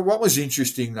 Look, what was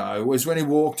interesting, though, was when he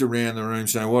walked around the room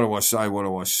saying, what do I say, what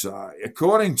do I say?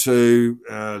 According to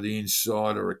the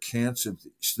insider accounts of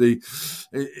this,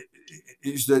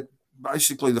 is that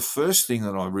basically the first thing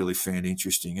that I really found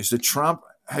interesting is that Trump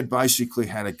had basically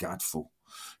had a gutful.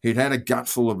 He'd had a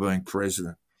gutful of being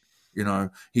president.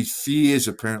 He fears,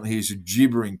 apparently, he's a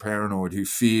gibbering paranoid who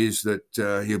fears that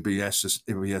he'll be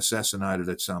assassinated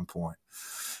at some point.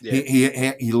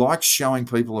 Yeah. He likes showing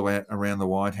people around the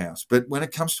White House. But when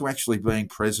it comes to actually being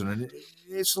president,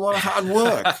 it's a lot of hard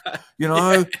work. You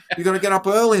got to get up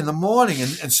early in the morning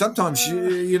and sometimes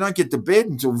you don't get to bed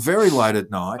until very late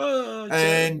at night.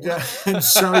 And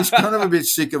so he's kind of a bit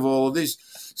sick of all of this.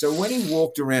 So when he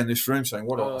walked around this room saying,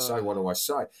 what do I say, what do I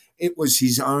say? It was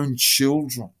his own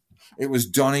children. It was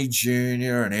Donnie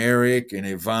Jr. and Eric and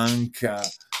Ivanka.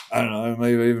 I don't know,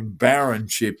 maybe even Barron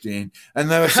chipped in,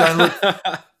 and they were saying,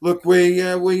 "Look, we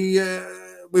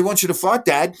want you to fight,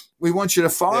 Dad. We want you to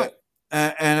fight."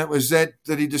 Yeah. And it was that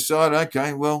he decided,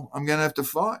 okay, well, I'm going to have to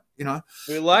fight.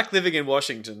 We like living in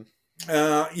Washington.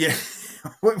 Yeah.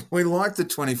 We like the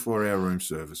 24-hour room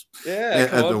service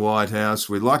at the White House.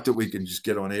 We like that we can just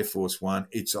get on Air Force One.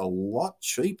 It's a lot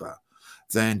cheaper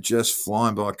than just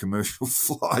flying by commercial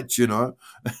flight,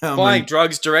 Buying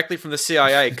drugs directly from the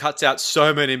CIA cuts out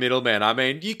so many middlemen. I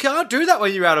mean, you can't do that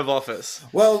when you're out of office.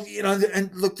 Well,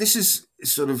 and look, this is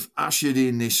sort of ushered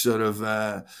in this sort of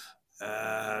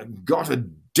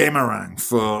Gotterdammerung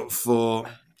for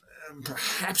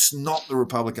perhaps not the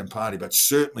Republican Party, but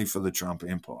certainly for the Trump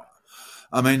empire.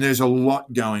 I mean, there's a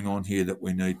lot going on here that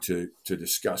we need to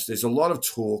discuss. There's a lot of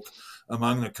talk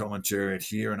among the commentariat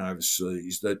here and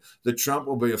overseas that Trump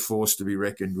will be a force to be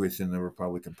reckoned with in the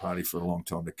Republican Party for a long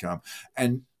time to come.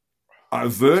 And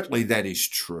overtly that is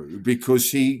true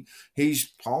because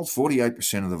he's polled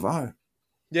 48% of the vote.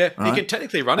 Yeah, right? He can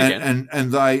technically run again.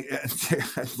 And they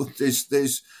look,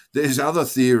 there's other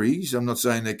theories. I'm not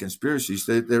saying they're conspiracies.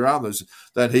 There are others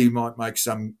that he might make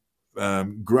some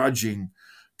grudging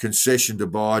concession to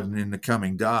Biden in the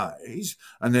coming days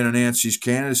and then announce his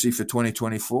candidacy for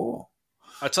 2024.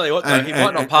 I tell you what, though, he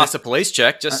might not pass a police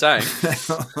check. Just saying.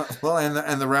 Well,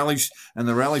 and the rallies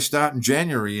start in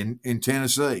January in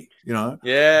Tennessee.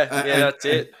 Yeah, that's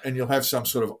it. And you'll have some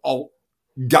sort of alt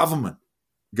government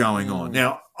going on.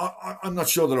 Now, I'm not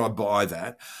sure that I buy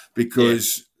that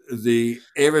because the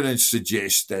evidence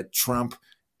suggests that Trump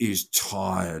is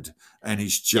tired and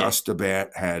he's just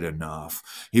about had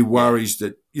enough. He worries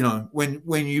that,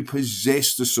 when you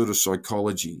possess the sort of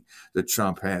psychology that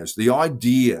Trump has, the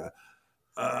idea,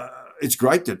 it's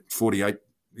great that 48%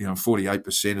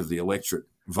 of the electorate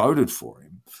voted for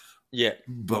him. Yeah.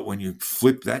 But when you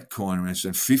flip that coin around,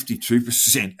 and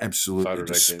 52% absolutely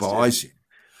despise him.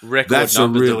 Record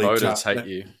numbers of voters hate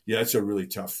you. Yeah, that's a really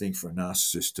tough thing for a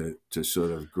narcissist to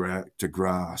sort of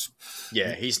grasp.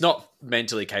 Yeah, he's not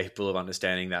mentally capable of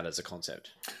understanding that as a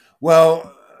concept.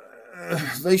 Well,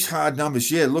 these hard numbers,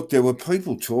 yeah. Look, there were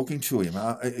people talking to him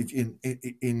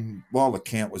in while the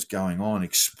count was going on,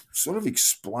 sort of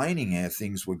explaining how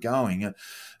things were going.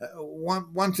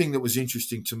 One thing that was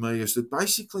interesting to me is that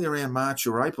basically around March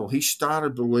or April, he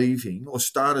started believing or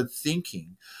started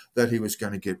thinking that he was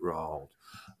going to get rolled,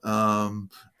 and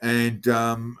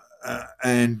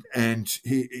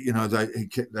he,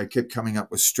 they kept coming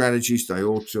up with strategies. They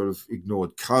all sort of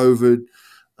ignored COVID.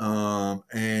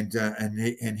 And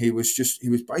he was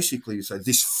basically to say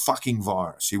this fucking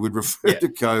virus. He would refer to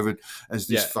COVID as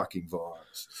this fucking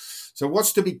virus. So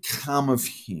what's to become of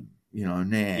him,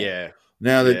 now? Yeah.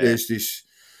 Now that there's this,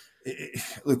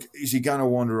 look, is he going to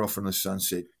wander off in the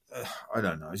sunset? I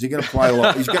don't know. Is he going to play a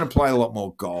lot? He's going to play a lot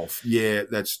more golf. Yeah,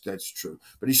 that's true.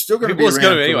 But he's still going to be around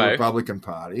for the Republican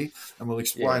Party, and we'll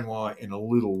explain why in a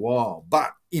little while.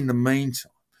 But in the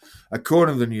meantime,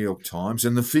 according to the New York Times,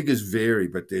 and the figures vary,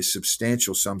 but there's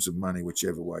substantial sums of money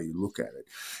whichever way you look at it.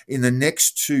 In the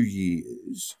next 2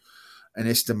 years, an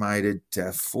estimated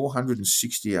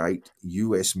 468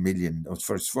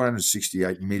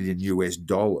 million US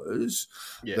dollars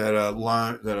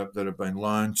that have been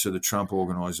loaned to the Trump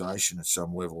organization at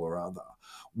some level or other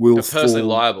will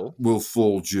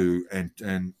fall due, and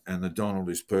the Donald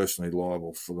is personally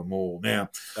liable for them all. Now,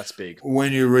 that's big.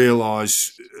 When you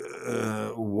realise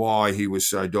why he was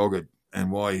so dogged and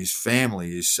why his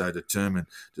family is so determined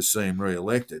to see him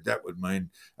re-elected, that would mean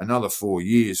another 4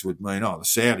 years would mean, the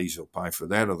Saudis will pay for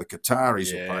that, or the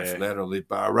Qataris will pay for that, or the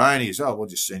Bahrainis, we'll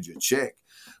just send you a cheque.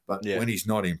 But when he's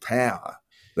not in power,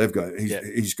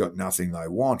 he's got nothing they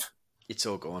want. It's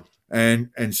all gone.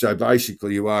 And so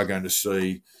basically you are going to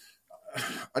see,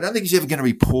 I don't think he's ever going to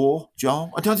be poor,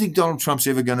 Joel. I don't think Donald Trump's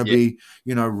ever going to be,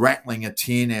 rattling a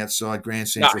tin outside Grand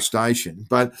Central Station.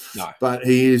 But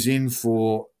he is in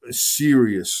for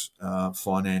serious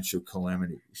financial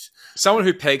calamities. Someone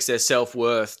who pegs their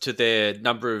self-worth to their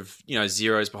number of,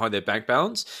 zeros behind their bank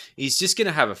balance, he's just going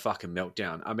to have a fucking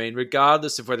meltdown. I mean,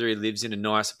 regardless of whether he lives in a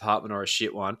nice apartment or a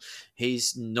shit one,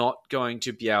 he's not going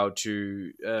to be able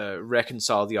to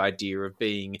reconcile the idea of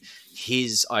being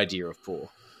his idea of poor.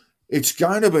 It's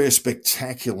going to be a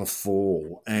spectacular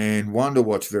fall, and one to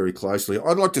watch very closely.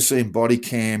 I'd like to see him body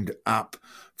cammed up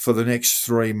for the next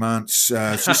 3 months,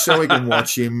 just so we can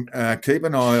watch him, keep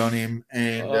an eye on him,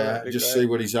 and just see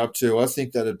what he's up to. I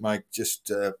think that'd make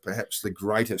just perhaps the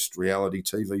greatest reality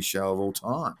TV show of all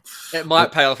time. It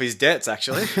might pay off his debts,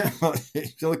 actually.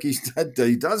 Look, he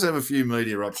does have a few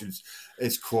media options.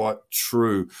 It's quite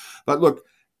true. But look,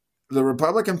 the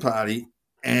Republican Party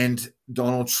and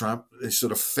Donald Trump, this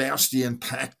sort of Faustian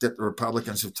pact that the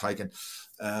Republicans have taken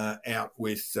out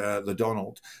with the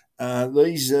Donald,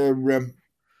 these are going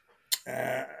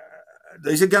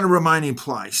to remain in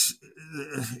place.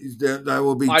 They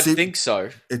will be. I think so.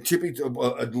 Typically,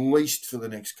 at least for the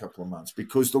next couple of months,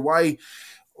 because the way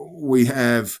we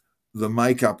have the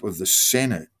makeup of the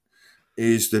Senate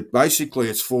is that basically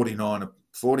it's 49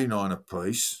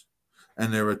 apiece.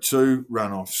 And there are 2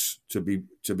 runoffs to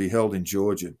be held in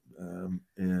Georgia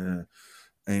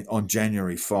on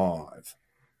January 5,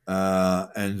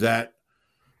 and that.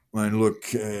 I mean,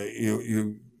 look,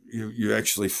 you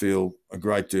actually feel a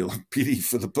great deal of pity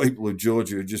for the people of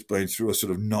Georgia who've just been through a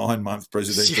sort of 9-month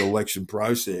presidential election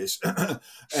process, and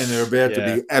they're about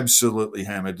to be absolutely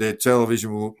hammered. Their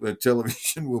television will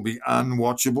be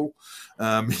unwatchable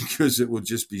because it will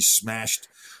just be smashed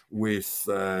with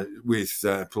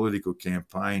political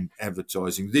campaign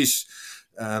advertising. These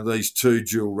 2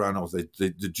 dual runoffs,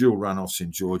 the dual runoffs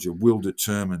in Georgia, will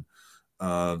determine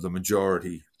the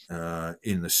majority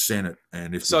in the Senate.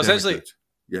 And if essentially,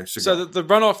 the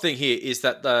runoff thing here is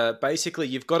that basically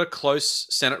you've got a close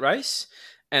Senate race,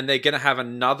 and they're going to have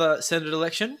another Senate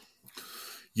election.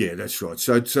 Yeah, that's right.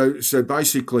 So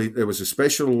basically, there was a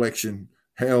special election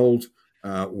held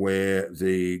where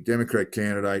the Democrat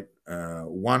candidate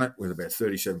won it with about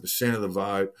 37% of the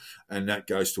vote, and that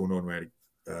goes to an automatic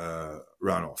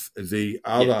runoff. The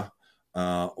other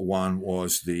one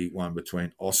was the one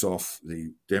between Ossoff,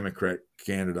 the Democrat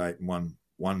candidate, and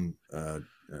one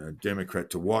Democrat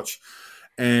to watch,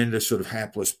 and a sort of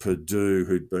hapless Perdue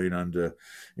who'd been under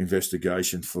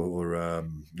investigation for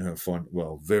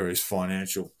various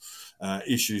financial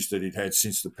issues that he'd had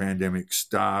since the pandemic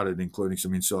started, including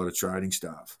some insider trading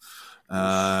stuff.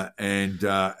 And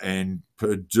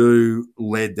Perdue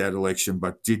led that election,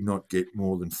 but did not get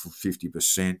more than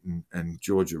 50%. And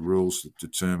Georgia rules that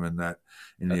determine that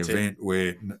in the event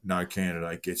where no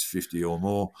candidate gets 50 or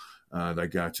more, they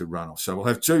go to runoff. So we'll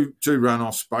have two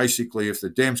runoffs. Basically, if the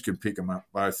Dems can pick them up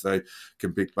both, they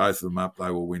can pick both of them up,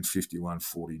 they will win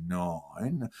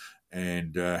 51-49.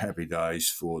 And happy days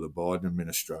for the Biden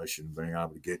administration being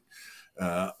able to get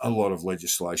a lot of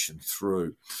legislation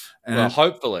through. And well,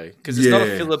 hopefully, because it's not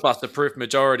a filibuster-proof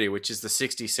majority, which is the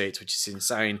 60 seats, which is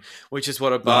insane, which is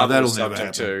what Obama was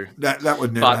subject to. That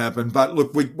would never happen. But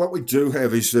look, what we do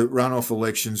have is the runoff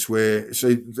elections where,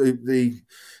 see, I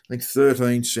think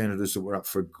 13 senators that were up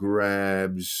for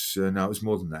grabs. No, it was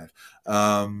more than that.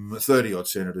 30-odd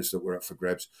senators that were up for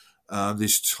grabs.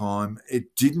 This time,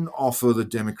 it didn't offer the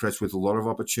Democrats with a lot of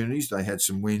opportunities. They had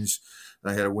some wins.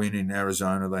 They had a win in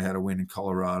Arizona. They had a win in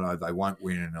Colorado. They won't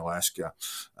win in Alaska.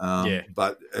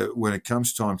 But when it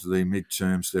comes time to the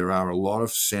midterms, there are a lot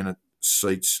of Senate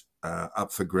seats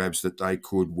up for grabs that they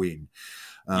could win.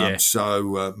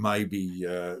 So maybe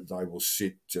they will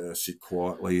sit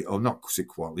quietly, or not sit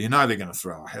quietly. You know they're going to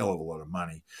throw a hell of a lot of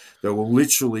money. There will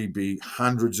literally be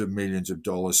hundreds of millions of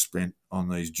dollars spent on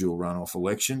these dual runoff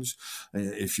elections.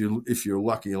 If you're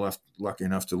lucky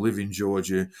enough to live in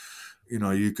Georgia, you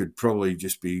know you could probably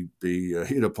just be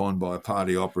hit upon by a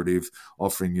party operative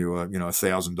offering you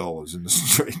 $1,000 in the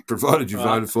street, provided you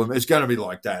voted for them. It's going to be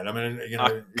like that. I mean,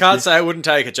 I can't say I wouldn't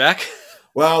take it, Jack.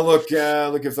 Well, look.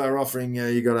 If they're offering,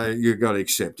 you got to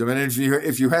accept. I mean,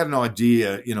 if you had an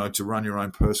idea, to run your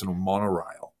own personal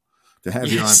monorail, to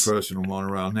have your own personal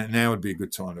monorail, now would be a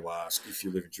good time to ask if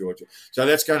you live in Georgia. So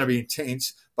that's going to be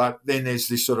intense. But then there's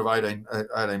this sort of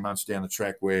 18 months down the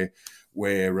track where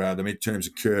the midterms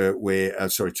occur.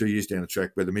 2 years down the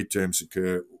track where the midterms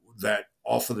occur that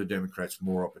offer the Democrats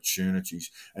more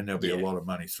opportunities, and there'll be a lot of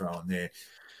money thrown there,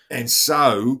 and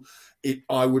so.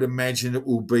 I would imagine it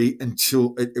will be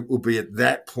it will be at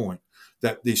that point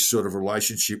that this sort of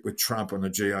relationship with Trump and the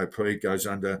GOP goes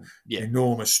under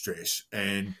enormous stress,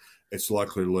 and it's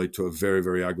likely to lead to a very,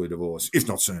 very ugly divorce, if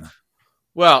not sooner.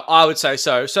 Well, I would say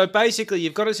so. So basically,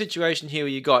 you've got a situation here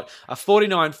where you've got a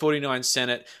 49-49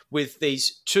 Senate with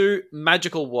these two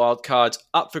magical wildcards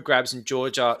up for grabs in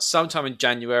Georgia sometime in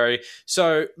January.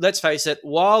 So let's face it,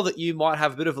 while that you might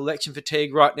have a bit of election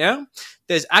fatigue right now,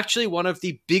 there's actually one of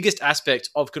the biggest aspects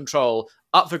of control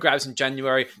up for grabs in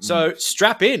January. So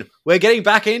strap in. We're getting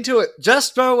back into it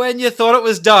just for when you thought it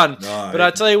was done. No, but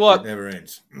I tell you what, it never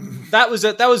ends. That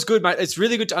was good, mate. It's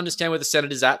really good to understand where the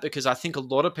Senate is at, because I think a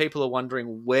lot of people are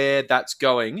wondering where that's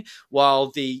going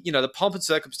while the pomp and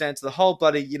circumstance of the whole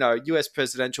bloody, US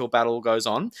presidential battle goes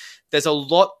on. There's a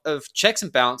lot of checks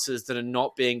and balances that are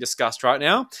not being discussed right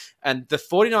now. And the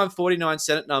 49-49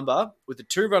 Senate number with the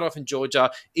two runoff in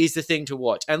Georgia is the thing to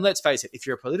watch. And let's face it, if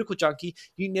you're a political junkie,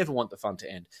 you never want the fun to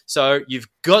end. So you've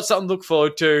got something to look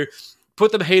forward to.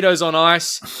 Put the mojitos on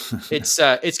ice.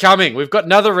 It's coming. We've got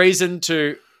another reason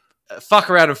to fuck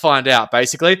around and find out,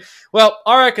 basically. Well,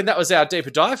 I reckon that was our deeper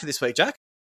dive for this week, Jack.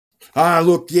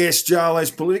 Look, yes, Joel,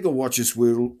 as political watchers,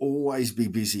 we'll always be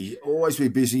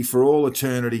busy for all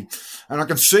eternity. And I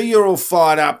can see you're all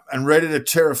fired up and ready to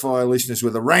terrify listeners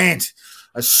with a rant,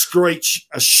 a screech,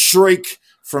 a shriek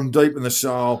from deep in the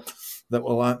soul that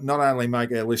will not only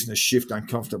make our listeners shift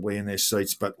uncomfortably in their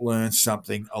seats, but learn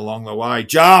something along the way.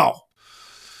 Joel!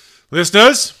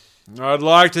 Listeners, I'd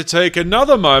like to take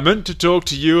another moment to talk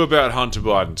to you about Hunter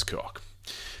Biden's cock.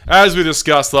 As we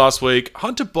discussed last week,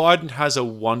 Hunter Biden has a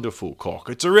wonderful cock.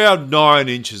 It's around 9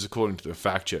 inches according to the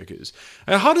fact checkers.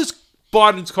 And Hunter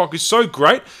Biden's cock is so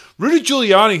great, Rudy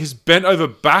Giuliani has bent over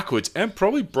backwards and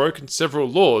probably broken several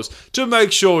laws to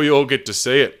make sure we all get to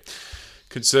see it.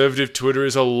 Conservative Twitter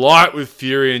is alight with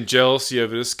fury and jealousy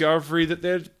over the discovery that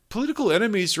their political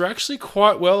enemies are actually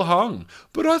quite well hung.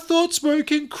 But I thought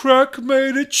smoking crack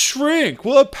made it shrink.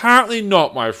 Well, apparently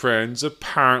not, my friends.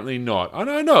 Apparently not. And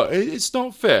I know, it's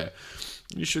not fair.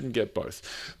 You shouldn't get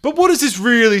both. But what does this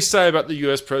really say about the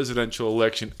US presidential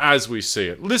election as we see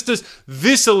it? Listeners,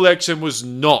 this election was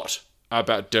not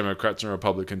about Democrats and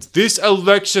Republicans. This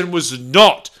election was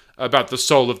not about the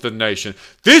soul of the nation.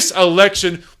 This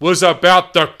election was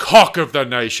about the cock of the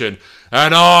nation.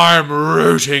 And I'm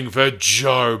rooting for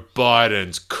Joe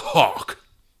Biden's cock.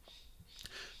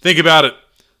 Think about it.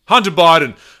 Hunter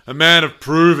Biden, a man of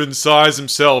proven size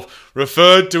himself,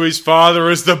 referred to his father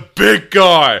as the big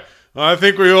guy. I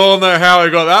think we all know how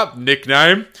he got that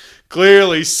nickname.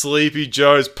 Clearly, Sleepy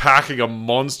Joe's packing a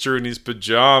monster in his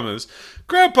pajamas.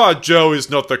 Grandpa Joe is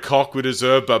not the cock we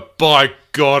deserve, but by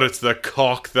God, it's the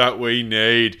cock that we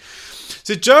need.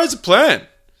 So Joe's a plan.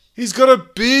 He's got a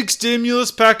big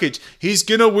stimulus package. He's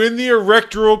going to win the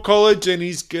Electoral College and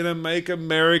he's going to make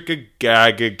America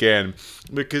gag again.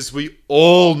 Because we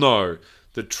all know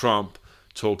that Trump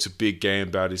talks a big game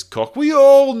about his cock. We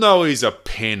all know he's a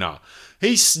pinner.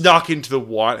 He snuck into the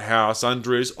White House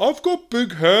under his "I've got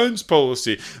big hands"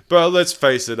 policy. But let's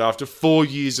face it, after 4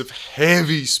 years of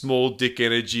heavy small dick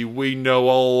energy, we know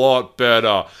a lot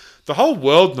better. The whole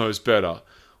world knows better.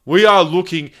 We are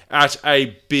looking at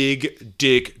a big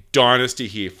dick dynasty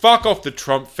here. Fuck off the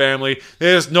Trump family.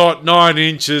 There's not 9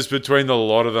 inches between the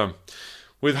lot of them.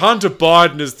 With Hunter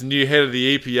Biden as the new head of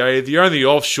the EPA, the only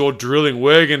offshore drilling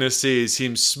we're going to see is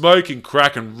him smoking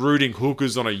crack and rooting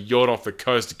hookers on a yacht off the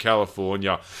coast of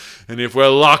California. And if we're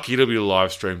lucky, it'll be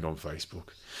live streamed on Facebook.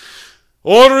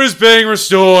 Order is being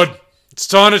restored. It's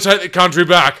time to take the country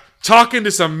back, tuck into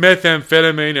some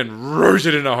methamphetamine and root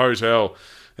it in a hotel.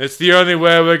 It's the only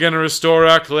way we're going to restore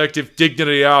our collective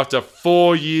dignity after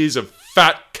 4 years of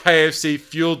fat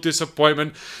KFC-fueled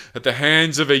disappointment at the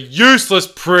hands of a useless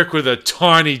prick with a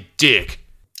tiny dick.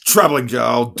 Troubling,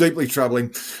 Joel. Deeply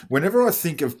troubling. Whenever I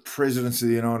think of presidents of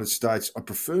the United States, I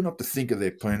prefer not to think of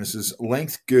their penises,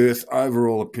 length, girth,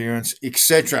 overall appearance,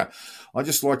 etc. I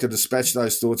just like to dispatch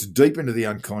those thoughts deep into the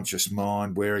unconscious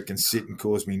mind where it can sit and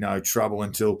cause me no trouble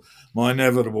until my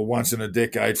inevitable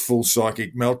once-in-a-decade full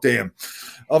psychic meltdown.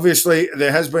 Obviously,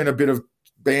 there has been a bit of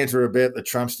banter about the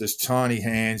Trumpster's tiny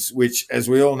hands, which, as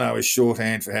we all know, is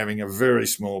shorthand for having a very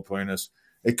small penis.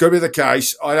 It could be the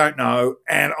case. I don't know,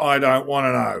 and I don't want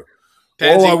to know.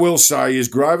 Pansy. All I will say is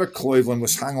Grover Cleveland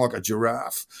was hung like a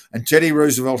giraffe, and Teddy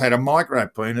Roosevelt had a micro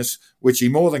penis, which he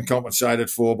more than compensated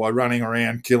for by running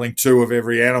around killing 2 of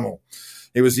every animal.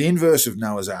 He was the inverse of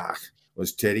Noah's Ark,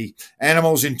 was Teddy.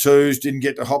 Animals in twos didn't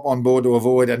get to hop on board to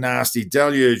avoid a nasty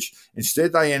deluge.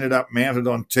 Instead, they ended up mounted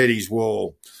on Teddy's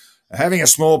wall. Having a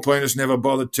small penis never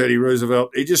bothered Teddy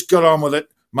Roosevelt. He just got on with it,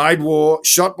 made war,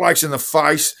 shot blokes in the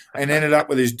face, and ended up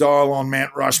with his dial on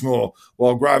Mount Rushmore,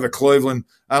 while Grover Cleveland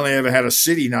only ever had a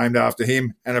city named after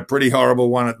him, and a pretty horrible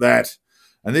one at that.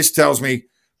 And this tells me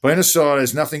penis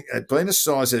size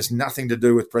has nothing to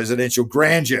do with presidential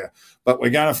grandeur, but we're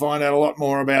going to find out a lot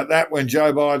more about that when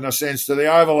Joe Biden ascends to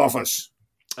the Oval Office.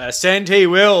 Send he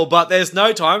will, but there's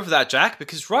no time for that, Jack,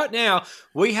 because right now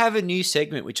we have a new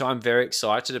segment which I'm very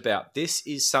excited about. This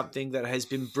is something that has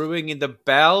been brewing in the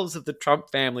bowels of the Trump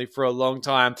family for a long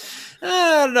time.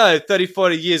 I don't know, 30,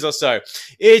 40 years or so.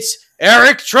 It's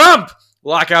Eric Trump,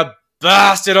 like a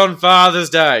bastard on Father's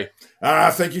Day.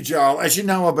 Thank you, Joel. As you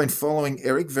know, I've been following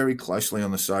Eric very closely on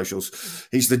the socials.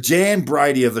 He's the Jan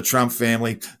Brady of the Trump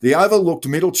family, the overlooked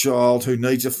middle child who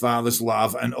needs a father's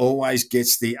love and always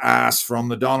gets the ass from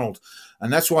the Donald.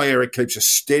 And that's why Eric keeps a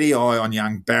steady eye on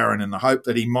young Barron in the hope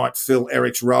that he might fill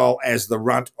Eric's role as the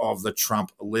runt of the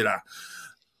Trump litter.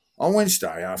 On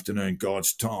Wednesday afternoon,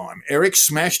 God's time, Eric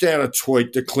smashed out a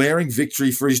tweet declaring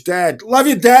victory for his dad. Love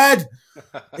you, Dad,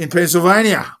 in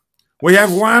Pennsylvania. We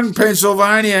have won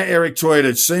Pennsylvania, Eric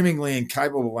tweeted, seemingly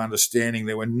incapable of understanding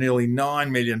there were nearly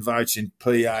 9 million votes in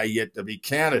PA yet to be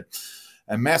counted.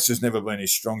 And maths has never been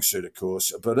his strong suit, of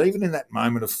course. But even in that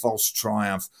moment of false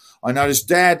triumph, I noticed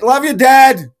Dad, love you,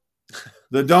 Dad.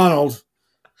 The Donald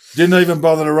didn't even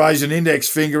bother to raise an index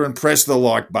finger and press the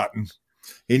like button.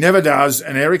 He never does,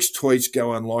 and Eric's tweets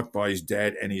go unliked by his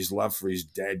dad, and his love for his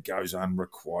dad goes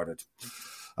unrequited.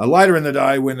 Later in the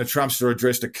day, when the Trumpster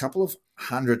addressed a couple of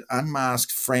hundred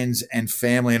unmasked friends and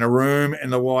family in a room in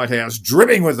the White House,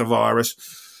 dripping with the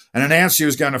virus, and announced he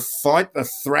was going to fight the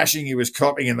thrashing he was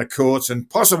copping in the courts and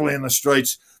possibly in the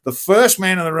streets, the first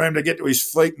man in the room to get to his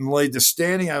feet and lead the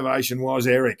standing ovation was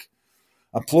Eric.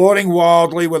 Applauding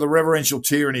wildly with a reverential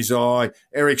tear in his eye,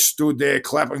 Eric stood there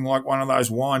clapping like one of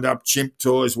those wind-up chimp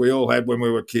toys we all had when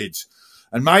we were kids.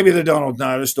 And maybe the Donald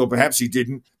noticed, or perhaps he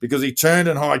didn't, because he turned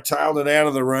and hightailed it out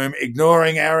of the room,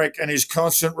 ignoring Eric and his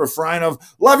constant refrain of,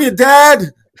 love you, Dad!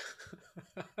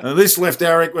 And this left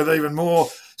Eric with even more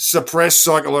suppressed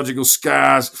psychological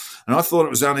scars, and I thought it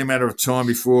was only a matter of time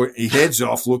before he heads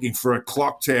off looking for a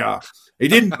clock tower. He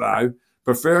didn't, though,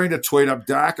 preferring to tweet up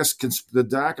the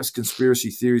darkest conspiracy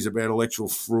theories about electoral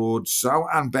fraud, so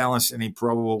unbalanced and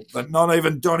improbable that not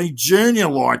even Donnie Jr.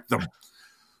 liked them.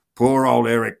 Poor old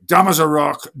Eric, dumb as a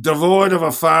rock, devoid of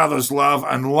a father's love,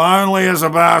 and lonely as a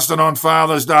bastard on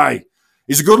Father's Day.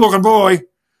 He's a good-looking boy.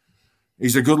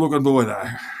 He's a good-looking boy, though.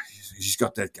 He's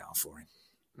got that going for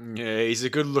him. Yeah, he's a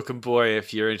good-looking boy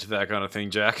if you're into that kind of thing,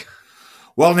 Jack.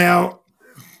 Well, now,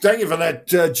 thank you for that,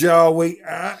 Joel. We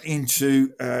are into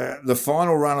the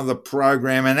final run of the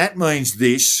program, and that means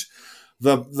this.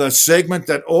 The segment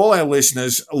that all our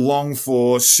listeners long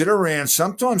for, sit around,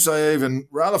 sometimes they even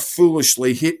rather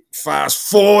foolishly hit fast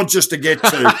forward just to get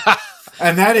to,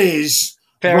 and that is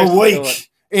the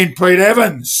week in Pete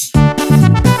Evans.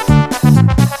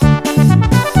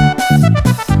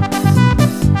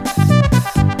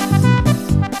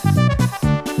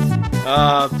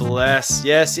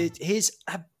 Yes. It is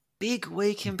a big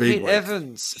week in Pete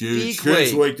Evans. Huge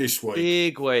week this week.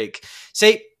 Big week.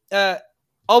 See,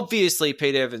 obviously,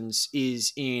 Pete Evans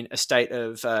is in a state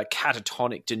of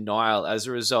catatonic denial as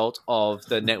a result of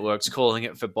the networks calling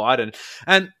it for Biden.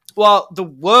 And while the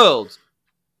world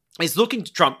is looking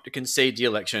to Trump to concede the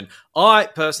election, I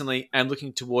personally am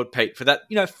looking toward Pete for that,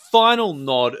 final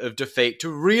nod of defeat to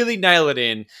really nail it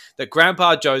in that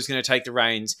Grandpa Joe's going to take the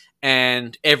reins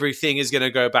and everything is going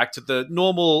to go back to the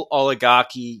normal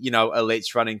oligarchy,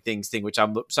 elites running thing, which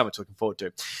I'm so much looking forward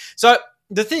to. So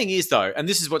the thing is, though, and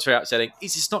this is what's very upsetting,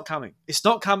 is it's not coming. It's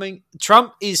not coming.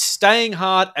 Trump is staying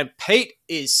hard and Pete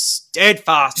is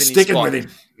steadfast in his spot. Sticking with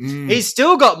him. He's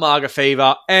still got MAGA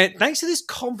fever, and thanks to this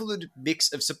convoluted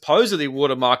mix of supposedly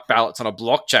watermarked ballots on a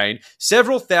blockchain,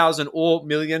 several thousand or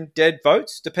million dead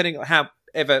votes, depending on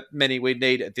however many we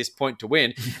need at this point to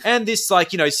win, and this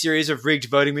series of rigged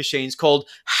voting machines called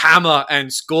Hammer and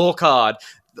Scorecard.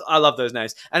 I love those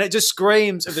names. And it just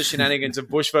screams of the shenanigans of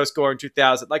Bush versus Gore in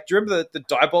 2000. Like, do you remember the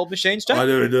Diebold machines, Jake? I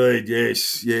do indeed,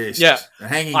 yes. Yeah. The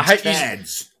hanging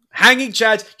chads. Hanging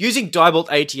chads. Using Diebold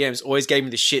ATMs always gave me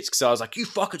the shits because I was like, you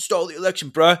fucking stole the election,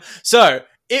 bro. So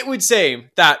it would seem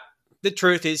that the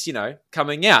truth is,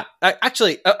 coming out.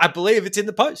 Actually, I believe it's in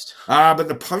the Post. But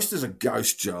the Post is a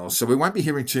ghost, Giles, so we won't be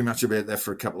hearing too much about that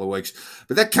for a couple of weeks.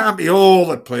 But that can't be all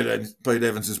that Pete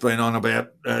Evans has been on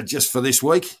about just for this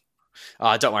week.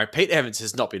 Don't worry, Pete Evans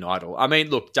has not been idle. I mean,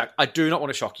 look, Jack, I do not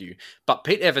want to shock you, but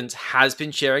Pete Evans has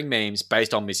been sharing memes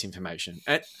based on misinformation.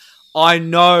 And I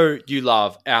know you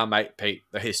love our mate Pete,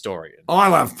 the historian. I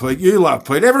love Pete. You love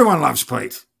Pete. Everyone loves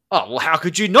Pete. Oh, well, how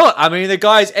could you not? I mean, the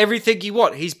guy's everything you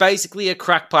want. He's basically a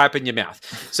crack pipe in your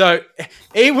mouth. So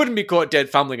he wouldn't be caught dead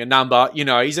fumbling a number.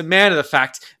 He's a man of the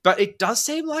fact. But it does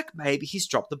seem like maybe he's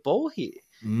dropped the ball here.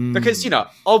 Because,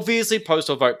 obviously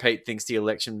Postal Vote Pete thinks the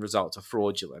election results are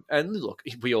fraudulent. And look,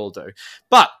 we all do.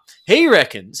 But he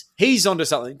reckons he's onto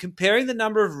something, comparing the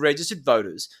number of registered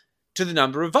voters to the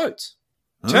number of votes.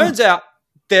 Turns out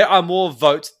there are more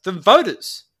votes than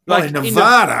voters. Well, in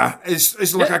Nevada,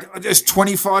 it's like it's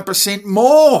 25%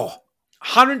 more.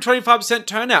 125%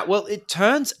 turnout. Well, it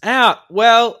turns out,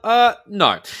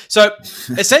 no. So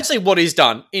essentially what he's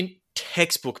done in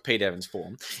textbook Pete Evans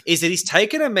form is that he's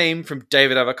taken a meme from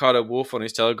David Avocado Wolf on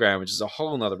his Telegram, which is a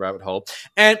whole nother rabbit hole,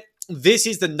 and this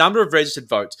is the number of registered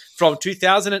votes from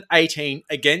 2018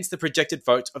 against the projected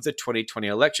votes of the 2020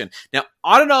 election. Now,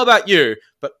 I don't know about you,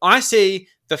 but I see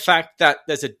the fact that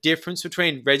there's a difference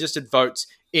between registered votes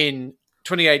in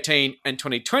 2018 and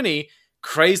 2020,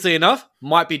 crazily enough,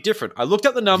 might be different. I looked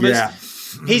up the numbers. Yeah.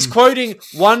 He's quoting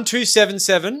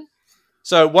 1277,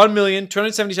 so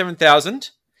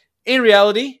 1,277,000. In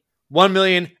reality,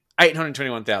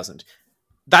 1,821,000.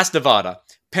 That's Nevada.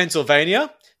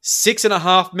 Pennsylvania,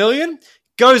 6.5 million,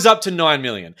 goes up to 9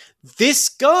 million. This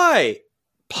guy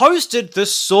posted the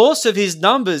source of his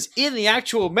numbers in the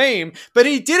actual meme, but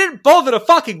he didn't bother to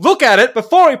fucking look at it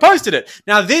before he posted it.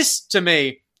 Now, this, to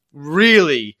me,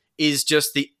 really is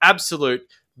just the absolute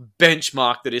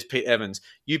benchmark that is Pete Evans.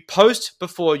 You post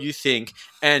before you think,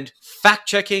 and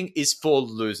fact-checking is for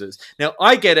losers. Now,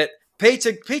 I get it. Pete's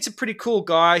a pretty cool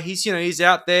guy. He's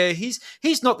out there. He's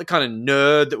not the kind of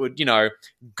nerd that would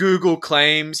Google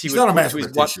claims. He's not a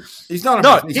mathematician. He's not a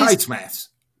math. He hates maths.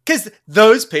 Because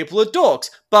those people are dorks.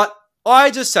 But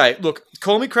I just say, look,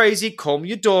 call me crazy, call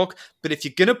me a dork. But if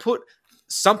you're gonna put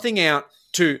something out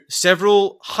to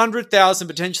several 100,000,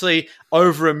 potentially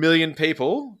over 1 million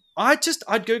people, I'd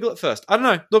Google it first. I don't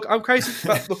know. Look, I'm crazy,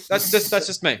 but look, that's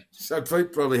just me. So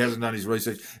Pete probably hasn't done his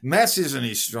research. Maths isn't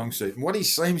his strong suit. And what he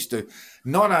seems to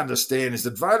not understand is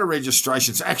that voter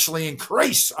registrations actually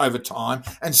increase over time,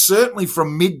 and certainly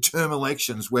from midterm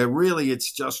elections where really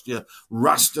it's just you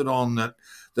rusted on that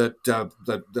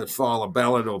file a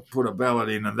ballot or put a ballot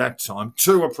in at that time,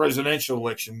 to a presidential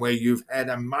election where you've had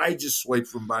a major sweep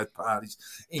from both parties,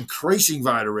 increasing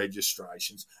voter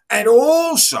registrations, and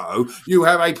also you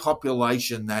have a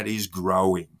population that is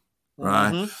growing,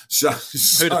 right? Mm-hmm. So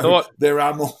Who'd have thought? There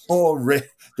are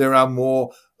more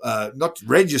not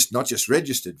just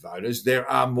registered voters. There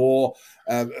are more,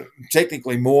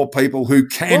 technically more people who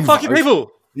can more fucking vote.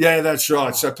 People. Yeah, that's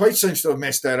right. So Pete seems to have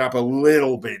messed that up a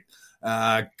little bit.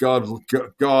 God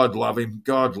love him.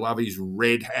 God love his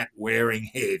red hat wearing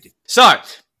head. So,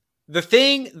 the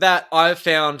thing that I've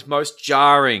found most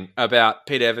jarring about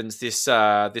Pete Evans this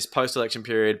post-election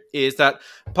period is that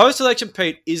post-election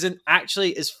Pete isn't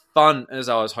actually as fun as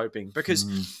I was hoping. Because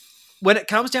when it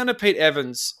comes down to Pete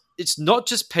Evans, it's not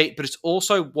just Pete, but it's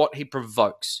also what he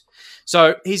provokes.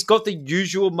 So he's got the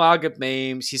usual MAGA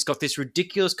memes. He's got this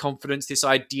ridiculous confidence, this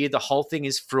idea the whole thing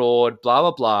is fraud, blah,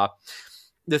 blah, blah.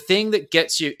 the thing that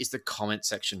gets you is the comment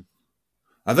section.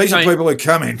 And these are people who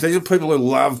come in. These are people who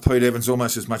love Pete Evans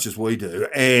almost as much as we do.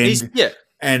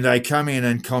 And they come in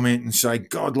and comment and say,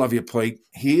 God love you, Pete.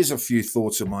 Here's a few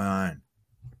thoughts of my own.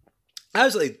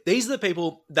 Absolutely. These are the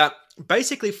people that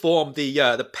basically form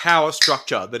the power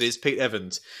structure that is Pete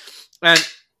Evans. And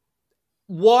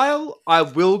while I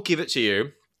will give it to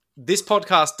you, this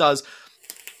podcast does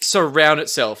surround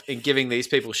itself in giving these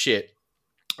people shit.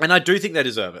 And I do think they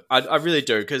deserve it. I really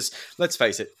do, because let's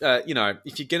face it,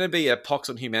 if you're going to be a pox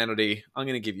on humanity, I'm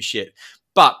going to give you shit.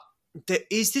 But there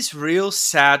is this real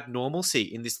sad normalcy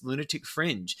in this lunatic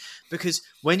fringe, because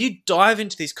when you dive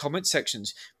into these comment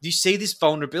sections, you see this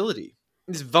vulnerability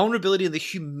in the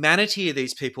humanity of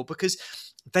these people, because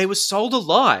they were sold a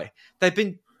lie. They've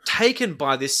been taken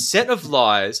by this set of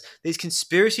lies, these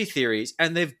conspiracy theories,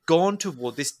 and they've gone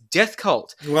toward this death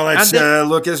cult. Well, it's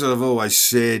look, as I've always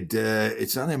said,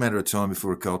 it's only a matter of time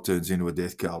before a cult turns into a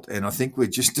death cult. And I think we're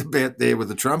just about there with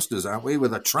the Trumpsters, aren't we?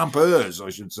 With the Trumpers,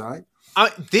 I should say.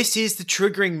 This is the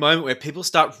triggering moment where people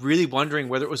start really wondering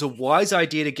whether it was a wise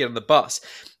idea to get on the bus.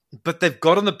 But they've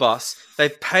got on the bus,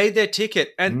 they've paid their ticket,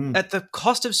 and at the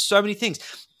cost of so many things.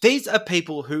 These are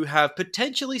people who have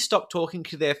potentially stopped talking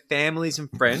to their families and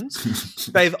friends.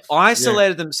 They've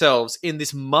isolated themselves in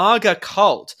this MAGA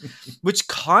cult, which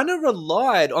kind of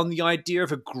relied on the idea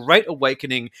of a great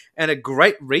awakening and a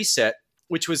great reset,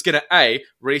 which was going to,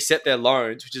 reset their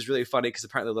loans, which is really funny because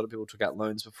apparently a lot of people took out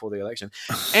loans before the election,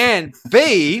 and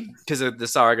B, because of the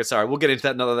Sarah, we'll get into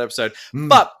that in another episode,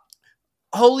 but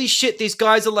holy shit, these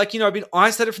guys are been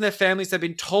isolated from their families. They've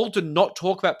been told to not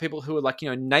talk about people who are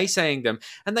naysaying them.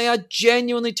 And they are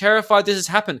genuinely terrified this has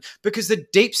happened because the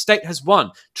deep state has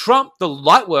won. Trump, the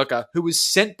light worker who was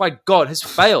sent by God, has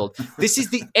failed. This is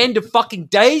the end of fucking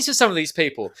days for some of these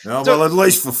people. Oh, well, at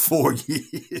least for 4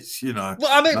 years,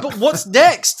 Well, but what's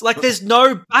next? There's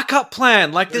no backup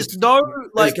plan. There's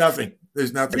nothing.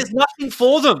 There's nothing. There's nothing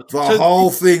for them. The whole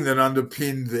thing that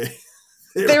underpinned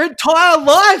their entire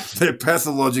life. Their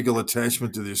pathological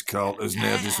attachment to this cult has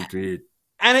now disappeared.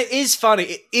 And it is funny.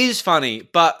 It is funny.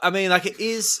 But, it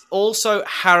is also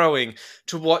harrowing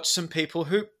to watch some people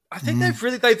who, I think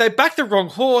they backed the wrong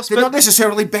horse. They're not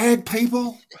necessarily bad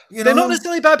people. They're not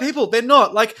necessarily bad people. They're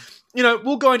not.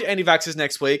 We'll go into anti-vaxxers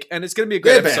next week, and it's going to be a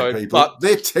great episode. Bad people. But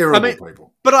they're terrible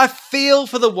people. But I feel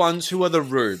for the ones who are the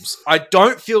rubes. I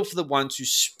don't feel for the ones who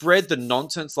spread the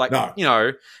nonsense.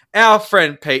 Our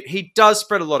friend Pete, he does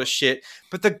spread a lot of shit.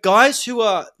 But the guys who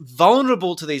are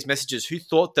vulnerable to these messages, who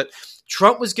thought that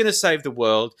Trump was going to save the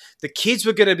world, the kids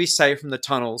were going to be saved from the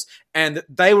tunnels, and that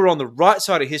they were on the right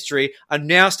side of history, are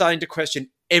now starting to question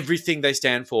everything they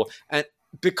stand for. And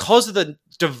because of the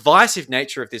divisive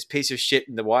nature of this piece of shit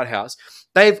in the White House,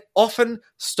 they've often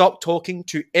stopped talking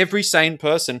to every sane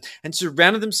person and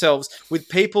surrounded themselves with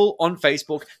people on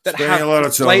Facebook that have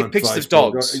displayed pictures of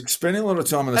dogs. Spending a lot of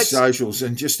time on the socials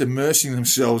and just immersing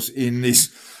themselves in this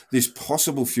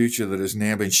possible future that has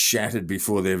now been shattered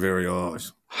before their very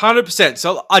eyes. 100%.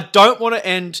 So I don't want to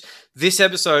end this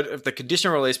episode of the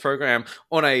Conditional Release program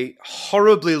on a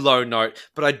horribly low note,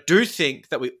 but I do think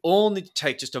that we all need to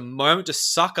take just a moment to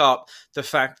suck up the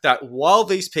fact that while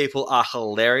these people are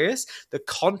hilarious, the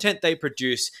content they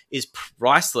produce is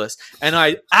priceless, and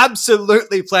I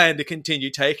absolutely plan to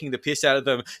continue taking the piss out of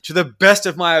them to the best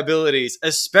of my abilities,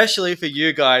 especially for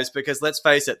you guys, because let's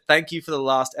face it, thank you for the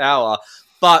last hour,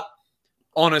 but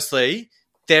honestly,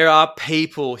 there are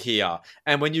people here.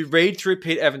 And when you read through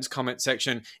Pete Evans' comment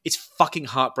section, it's fucking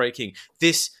heartbreaking.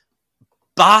 This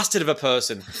bastard of a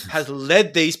person has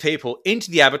led these people into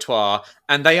the abattoir,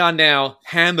 and they are now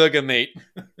hamburger meat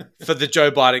for the Joe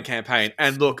Biden campaign.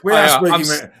 And look,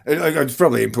 it's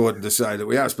probably important to say that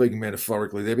we are speaking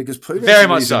metaphorically there, because Pete very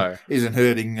much so isn't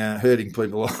hurting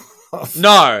people off.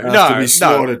 No, to be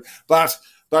slaughtered. No.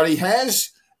 But he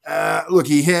has.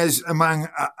 He has, among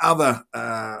other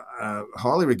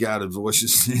highly regarded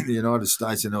voices in the United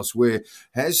States and elsewhere,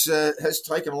 has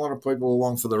taken a lot of people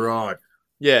along for the ride.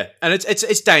 Yeah, and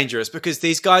it's dangerous because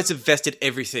these guys have vested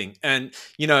everything. And,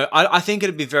 I think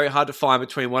it'd be very hard to find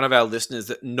between one of our listeners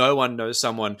that no one knows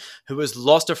someone who has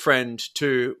lost a friend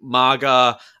to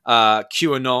MAGA,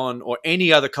 QAnon, or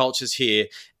any other cultures here.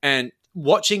 And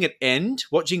watching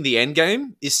the end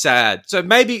game is sad. So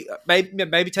maybe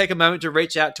take a moment to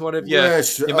reach out to one of your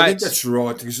mates. I think that's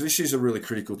right, because this is a really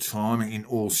critical time. In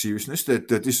all seriousness, that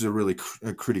this is a really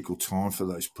critical time for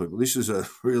those people. This is a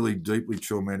really deeply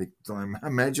traumatic time.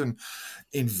 Imagine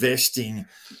investing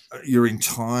your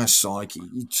entire psyche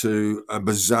to a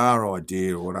bizarre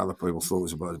idea, or what other people thought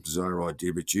was a bizarre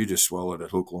idea, but you just swallowed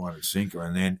it hook, line, and sinker,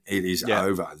 and then it is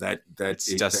over.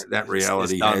 That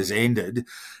reality has ended.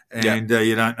 And and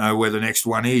you don't know where the next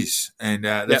one is. And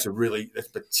that's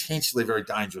potentially a very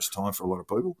dangerous time for a lot of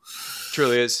people.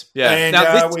 Truly is. Yeah. And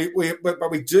Now,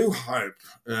 but we do hope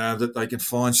that they can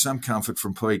find some comfort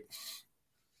from Pete.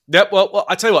 Yep. Well,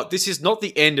 I tell you what, this is not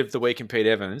the end of the week in Pete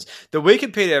Evans. The week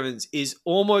in Pete Evans is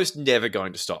almost never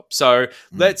going to stop. So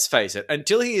let's face it,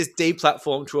 until he is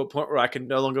deplatformed to a point where I can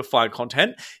no longer find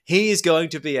content, he is going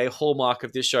to be a hallmark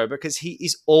of this show because he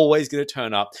is always going to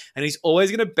turn up and he's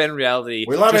always going to bend reality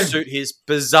to suit his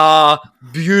bizarre,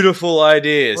 beautiful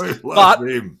ideas. We love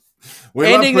him.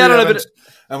 Ending that on a bit.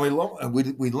 And we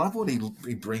love what he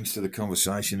brings to the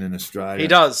conversation in Australia. He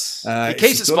does. He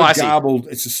keeps it spicy.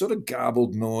 It's a sort of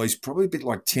garbled noise, probably a bit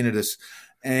like tinnitus,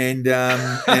 and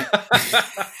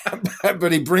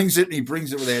but he brings it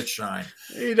without shame.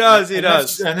 He does.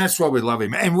 And that's why we love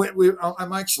him. And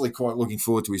I'm actually quite looking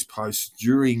forward to his posts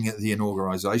during the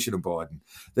inauguration of Biden.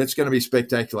 That's going to be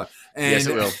spectacular. And, yes,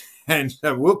 it will. And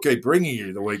we'll keep bringing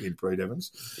you the week in Pete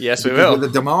Evans. Yes, we will. With the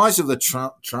demise of the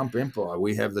Trump empire,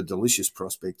 we have the delicious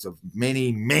prospects of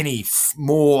many, many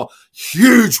more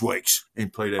huge weeks in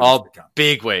Pete Evans to come.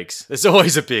 Big weeks. There's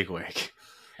always a big week.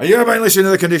 You have been listening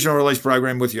to the Conditional Release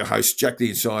program with your hosts, Jack the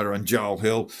Insider and Joel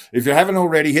Hill. If you haven't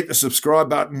already, hit the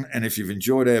subscribe button. And if you've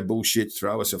enjoyed our bullshit,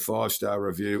 throw us a 5-star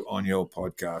review on your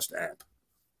podcast app.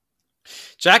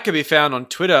 Jack can be found on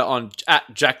Twitter at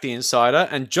Jack the Insider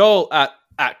and Joel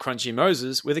at Crunchy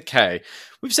Moses with a K.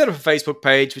 We've set up a Facebook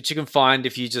page, which you can find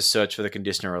if you just search for the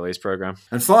Conditional Release program.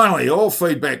 And finally, all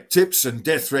feedback, tips and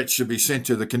death threats should be sent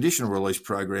to the Conditional Release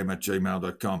program at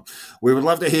gmail.com. We would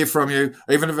love to hear from you,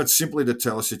 even if it's simply to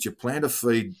tell us that you plan to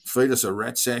feed us a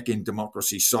rat sack in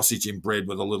democracy, sausage in bread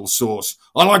with a little sauce.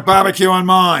 I like barbecue on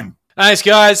mine. Thanks,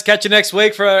 guys. Catch you next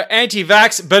week for our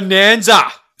anti-vax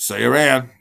bonanza. See you around.